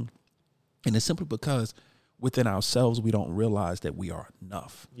thing. And it's simply because within ourselves, we don't realize that we are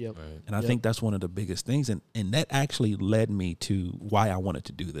enough. Yep. Right. And I think that's one of the biggest things. And that actually led me to why I wanted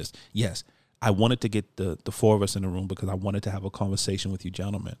to do this. Yes, I wanted to get the four of us in the room because I wanted to have a conversation with you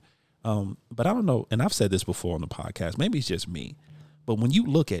gentlemen. But I don't know, and I've said this before on the podcast, maybe it's just me, but when you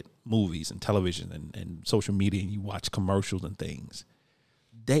look at movies and television and social media and you watch commercials and things,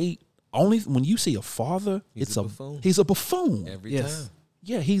 when you see a father, he's a buffoon. Every time.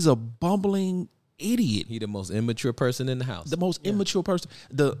 Yeah, he's a bumbling idiot. He the most immature person in the house. The most immature person.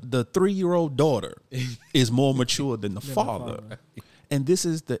 The 3-year-old daughter is more mature than the father. And this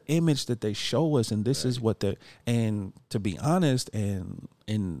is the image that they show us, and this is what and to be honest, and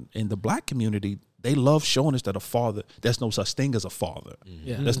in the black community, they love showing us that a father, there's no such thing as a father.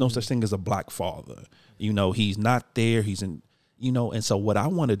 There's no such thing as a black father. He's not there. He's in, and so what I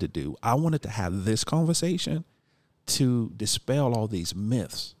wanted to do, I wanted to have this conversation to dispel all these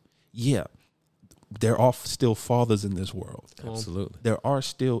myths. Yeah, there are still fathers in this world. Absolutely. There are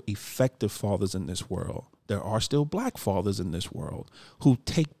still effective fathers in this world. There are still black fathers in this world who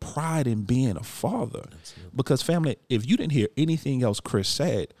take pride in being a father. Absolutely. Because family, if you didn't hear anything else Chris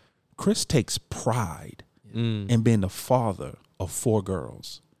said, Chris takes pride in being the father of 4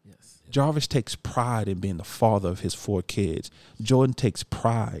 girls. Yes. Jarvis takes pride in being the father of his 4 kids. Jordan takes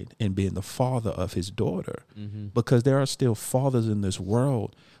pride in being the father of his daughter. Because there are still fathers in this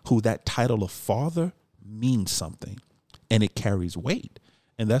world who that title of father means something and it carries weight.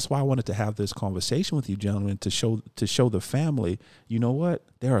 And that's why I wanted to have this conversation with you, gentlemen, to show the family, you know what?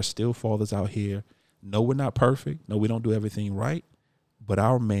 There are still fathers out here. No, we're not perfect. No, we don't do everything right. But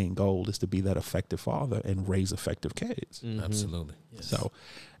our main goal is to be that effective father and raise effective kids. Absolutely. Yes. So,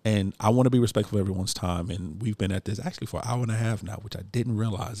 and I want to be respectful of everyone's time. And we've been at this actually for an hour and a half now, which I didn't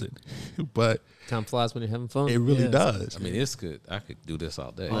realize it. But time flies when you're having fun. It really does. I mean, it's good. I could do this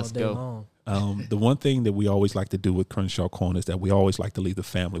all day. Let's go. The one thing that we always like to do with Crenshaw Corner is that we always like to leave the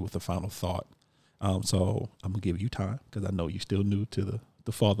family with a final thought. So I'm going to give you time because I know you're still new to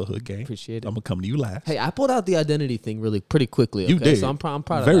the fatherhood game. Appreciate it. I'm going to come to you last. Hey, I pulled out the identity thing pretty quickly. Okay? You did. So I'm proud of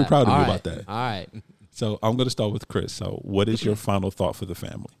that. Very proud of you about that. All right. So I'm going to start with Chris. So what is your final thought for the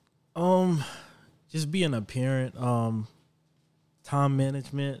family? Just being a parent, time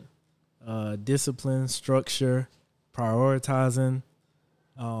management, discipline, structure, prioritizing,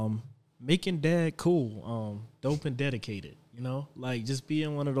 making dad cool, dope and dedicated, like just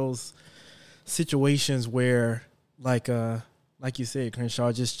being one of those situations where like you said,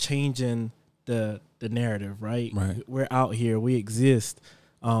 Crenshaw, just changing the narrative, right? We're out here, we exist.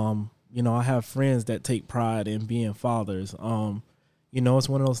 I have friends that take pride in being fathers. It's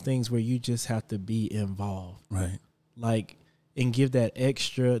one of those things where you just have to be involved. Right. Like, and give that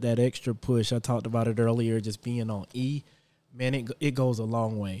extra push. I talked about it earlier, just being on E. Man, it goes a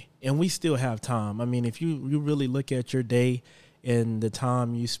long way. And we still have time. I mean, if you really look at your day and the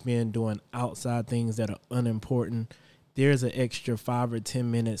time you spend doing outside things that are unimportant, there's an extra 5 or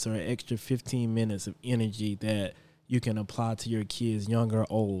 10 minutes or an extra 15 minutes of energy that you can apply to your kids, young or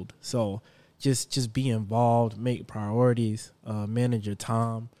old. So just be involved, make priorities, manage your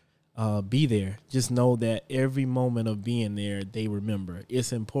time, be there. Just know that every moment of being there, they remember.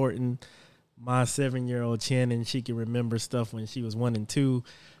 It's important. My 7-year-old Shannon, she can remember stuff when she was 1 and 2.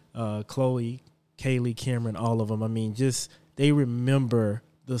 Chloe, Kaylee, Cameron, all of them. I mean, they remember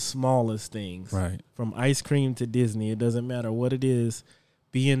the smallest things. Right. From ice cream to Disney. It doesn't matter what it is.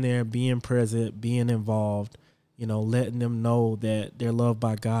 Being there, being present, being involved. Letting them know that they're loved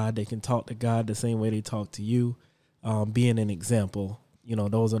by God. They can talk to God the same way they talk to you. Being an example.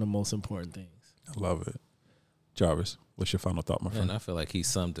 Those are the most important things. I love it. Jarvis, what's your final thought, my friend? I feel like he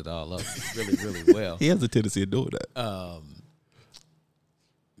summed it all up really, really well. He has a tendency of doing that.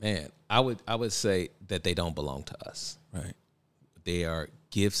 Man, I would say that they don't belong to us. Right. They are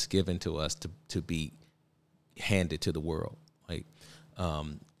gifts given to us to be handed to the world. Like,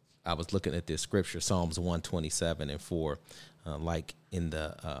 I was looking at this scripture, Psalms 127:4, like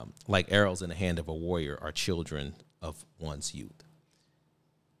like arrows in the hand of a warrior are children of one's youth.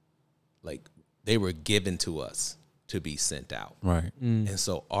 Like, they were given to us to be sent out. Right. And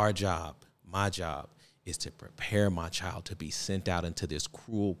so our job, my job, is to prepare my child to be sent out into this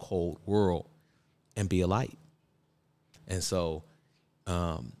cruel, cold world and be a light. And so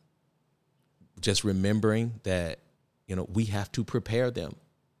just remembering that, we have to prepare them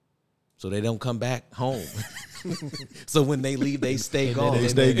so they don't come back home. So when they leave, they stay gone. They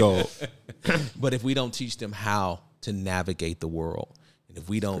stay gone. But if we don't teach them how to navigate the world, and if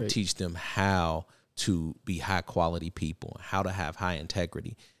we don't teach them how to be high quality people, how to have high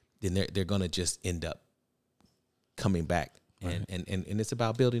integrity, then they're going to just end up coming back. Right. And it's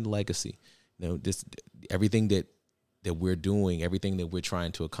about building legacy. Everything that we're doing, everything that we're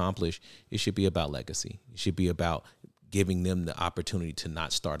trying to accomplish, it should be about legacy. It should be about giving them the opportunity to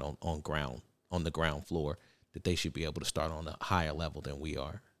not start on the ground floor, that they should be able to start on a higher level than we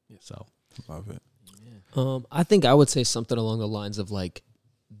are. So Love it. I think I would say something along the lines of like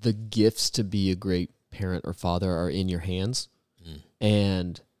the gifts to be a great parent or father are in your hands,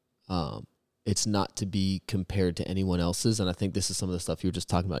 and it's not to be compared to anyone else's. And I think this is some of the stuff you were just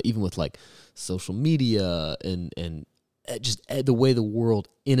talking about, even with like social media and just the way the world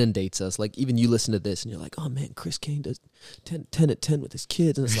inundates us. Like even you listen to this and you're like, oh man, Chris Cain does 10 at 10 with his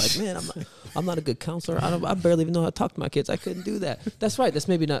kids. And it's like, man, I'm not a good counselor. I barely even know how to talk to my kids. I couldn't do that. That's right. That's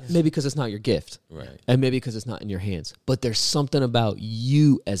maybe because it's not your gift. Right. And maybe because it's not in your hands. But there's something about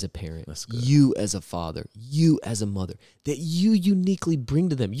you as a parent, you as a father, you as a mother, that you uniquely bring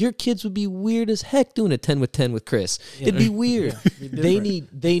to them. Your kids would be weird as heck doing a 10 with 10 with Chris. Yeah. It'd be weird. They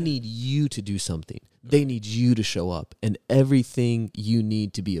need you to do something. They need you to show up, and everything you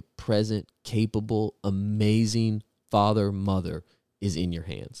need to be a present, capable, amazing father, mother is in your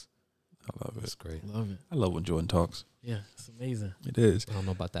hands. I love it. That's great. Love it. I love when Jordan talks. Yeah, it's amazing. It is. I don't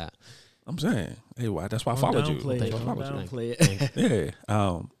know about that. I'm saying, hey, that's why I followed you. Downplay it.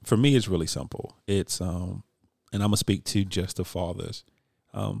 Yeah. For me, it's really simple. It's and I'm gonna speak to just the fathers.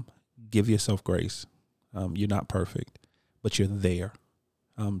 Give yourself grace. You're not perfect, but you're there.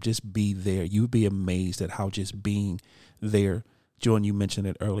 Just be there. You'd be amazed at how just being there. Jordan, you mentioned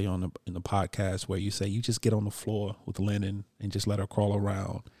it early on in the podcast where you say you just get on the floor with Lennon and just let her crawl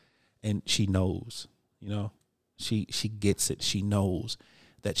around, and she knows. You know, she gets it. She knows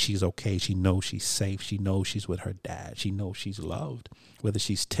that she's okay. She knows she's safe. She knows she's with her dad. She knows she's loved, whether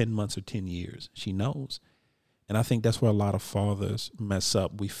she's 10 months or 10 years. She knows. And I think that's where a lot of fathers mess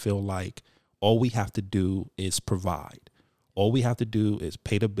up. We feel like all we have to do is provide. All we have to do is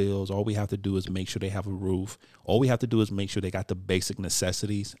pay the bills. All we have to do is make sure they have a roof. All we have to do is make sure they got the basic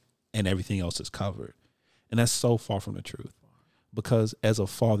necessities and everything else is covered. And that's so far from the truth. Because as a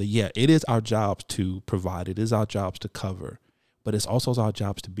father, yeah, it is our jobs to provide. It is our jobs to cover. But it's also our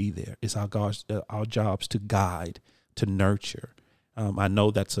jobs to be there. It's our jobs to guide, to nurture. I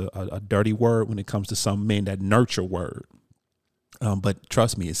know that's a dirty word when it comes to some men, that nurture word. But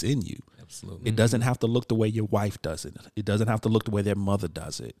trust me, it's in you. Absolutely. It doesn't have to look the way your wife does it. It doesn't have to look the way their mother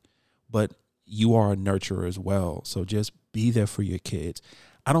does it. But you are a nurturer as well. So just be there for your kids.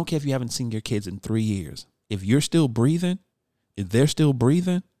 I don't care if you haven't seen your kids in 3 years. If you're still breathing, if they're still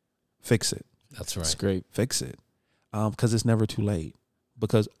breathing, fix it. That's right. That's great. Fix it. Because it's never too late.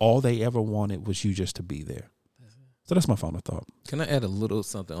 Because all they ever wanted was you just to be there. So that's my final thought. Can I add a little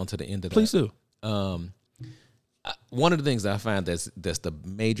something onto the end of that? Please do. One of the things that I find that's the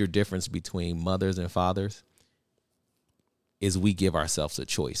major difference between mothers and fathers is we give ourselves a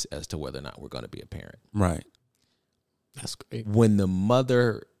choice as to whether or not we're going to be a parent. Right. That's great. When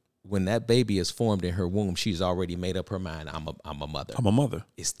that baby is formed in her womb, she's already made up her mind. I'm a mother. I'm a mother.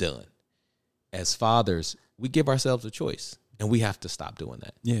 It's done. As fathers, we give ourselves a choice, and we have to stop doing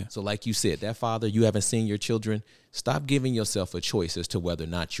that. Yeah. So like you said, that father, you haven't seen your children. Stop giving yourself a choice as to whether or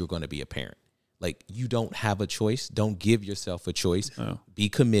not you're going to be a parent. Like, you don't have a choice. Don't give yourself a choice. Oh. Be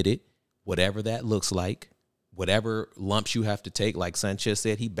committed, whatever that looks like, whatever lumps you have to take. Like Sanchez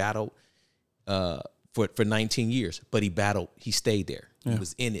said, he battled for 19 years, but he stayed there. Yeah. He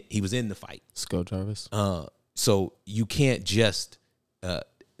was in it. He was in the fight. Let's go, Jarvis. So you can't just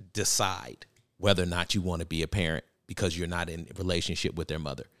decide whether or not you want to be a parent because you're not in a relationship with their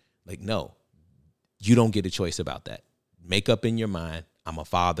mother. Like, no, you don't get a choice about that. Make up in your mind, I'm a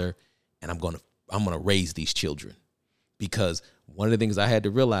father, and I'm going to raise these children. Because one of the things I had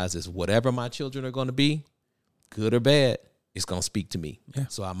to realize is whatever my children are going to be, good or bad, it's going to speak to me. Yeah.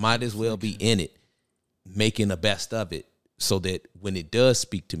 So I might as well be in it, making the best of it, so that when it does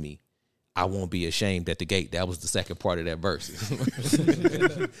speak to me, I won't be ashamed at the gate. That was the second part of that verse.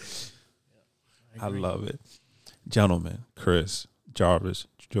 I love it. Gentlemen, Chris, Jarvis,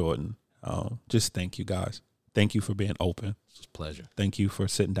 Jordan, just thank you guys. Thank you for being open. It's a pleasure. Thank you for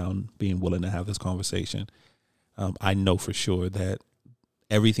sitting down, being willing to have this conversation. I know for sure that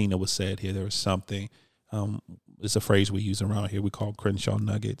everything that was said here, there was something. It's a phrase we use around here. We call Crenshaw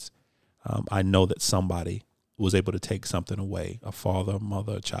nuggets. I know that somebody was able to take something away, a father, a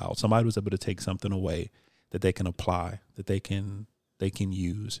mother, a child. Somebody was able to take something away that they can apply, that they can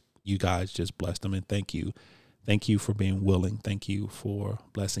use. You guys just blessed them, and thank you. Thank you for being willing. Thank you for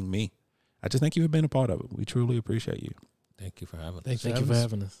blessing me. I just thank you for being a part of it. We truly appreciate you. Thank you for having us. Thank you for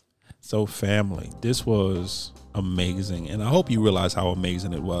having us. So, family, this was amazing, and I hope you realize how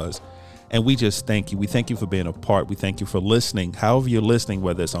amazing it was. And we just thank you. We thank you for being a part. We thank you for listening. However you're listening,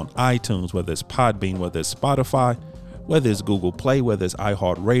 whether it's on iTunes, whether it's Podbean, whether it's Spotify, whether it's Google Play, whether it's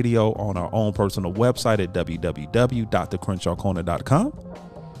iHeartRadio, on our own personal website at www.thecrenshawcorner.com.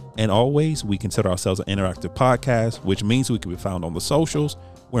 And always, we consider ourselves an interactive podcast, which means we can be found on the socials.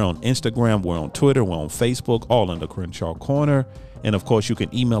 We're on Instagram, we're on Twitter, we're on Facebook, all in the Crenshaw Corner. And of course, you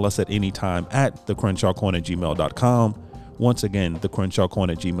can email us at any time at thecrenshawcorner@gmail.com. Once again,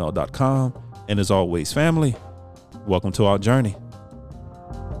 thecrenshawcorner@gmail.com. And as always, family, welcome to our journey.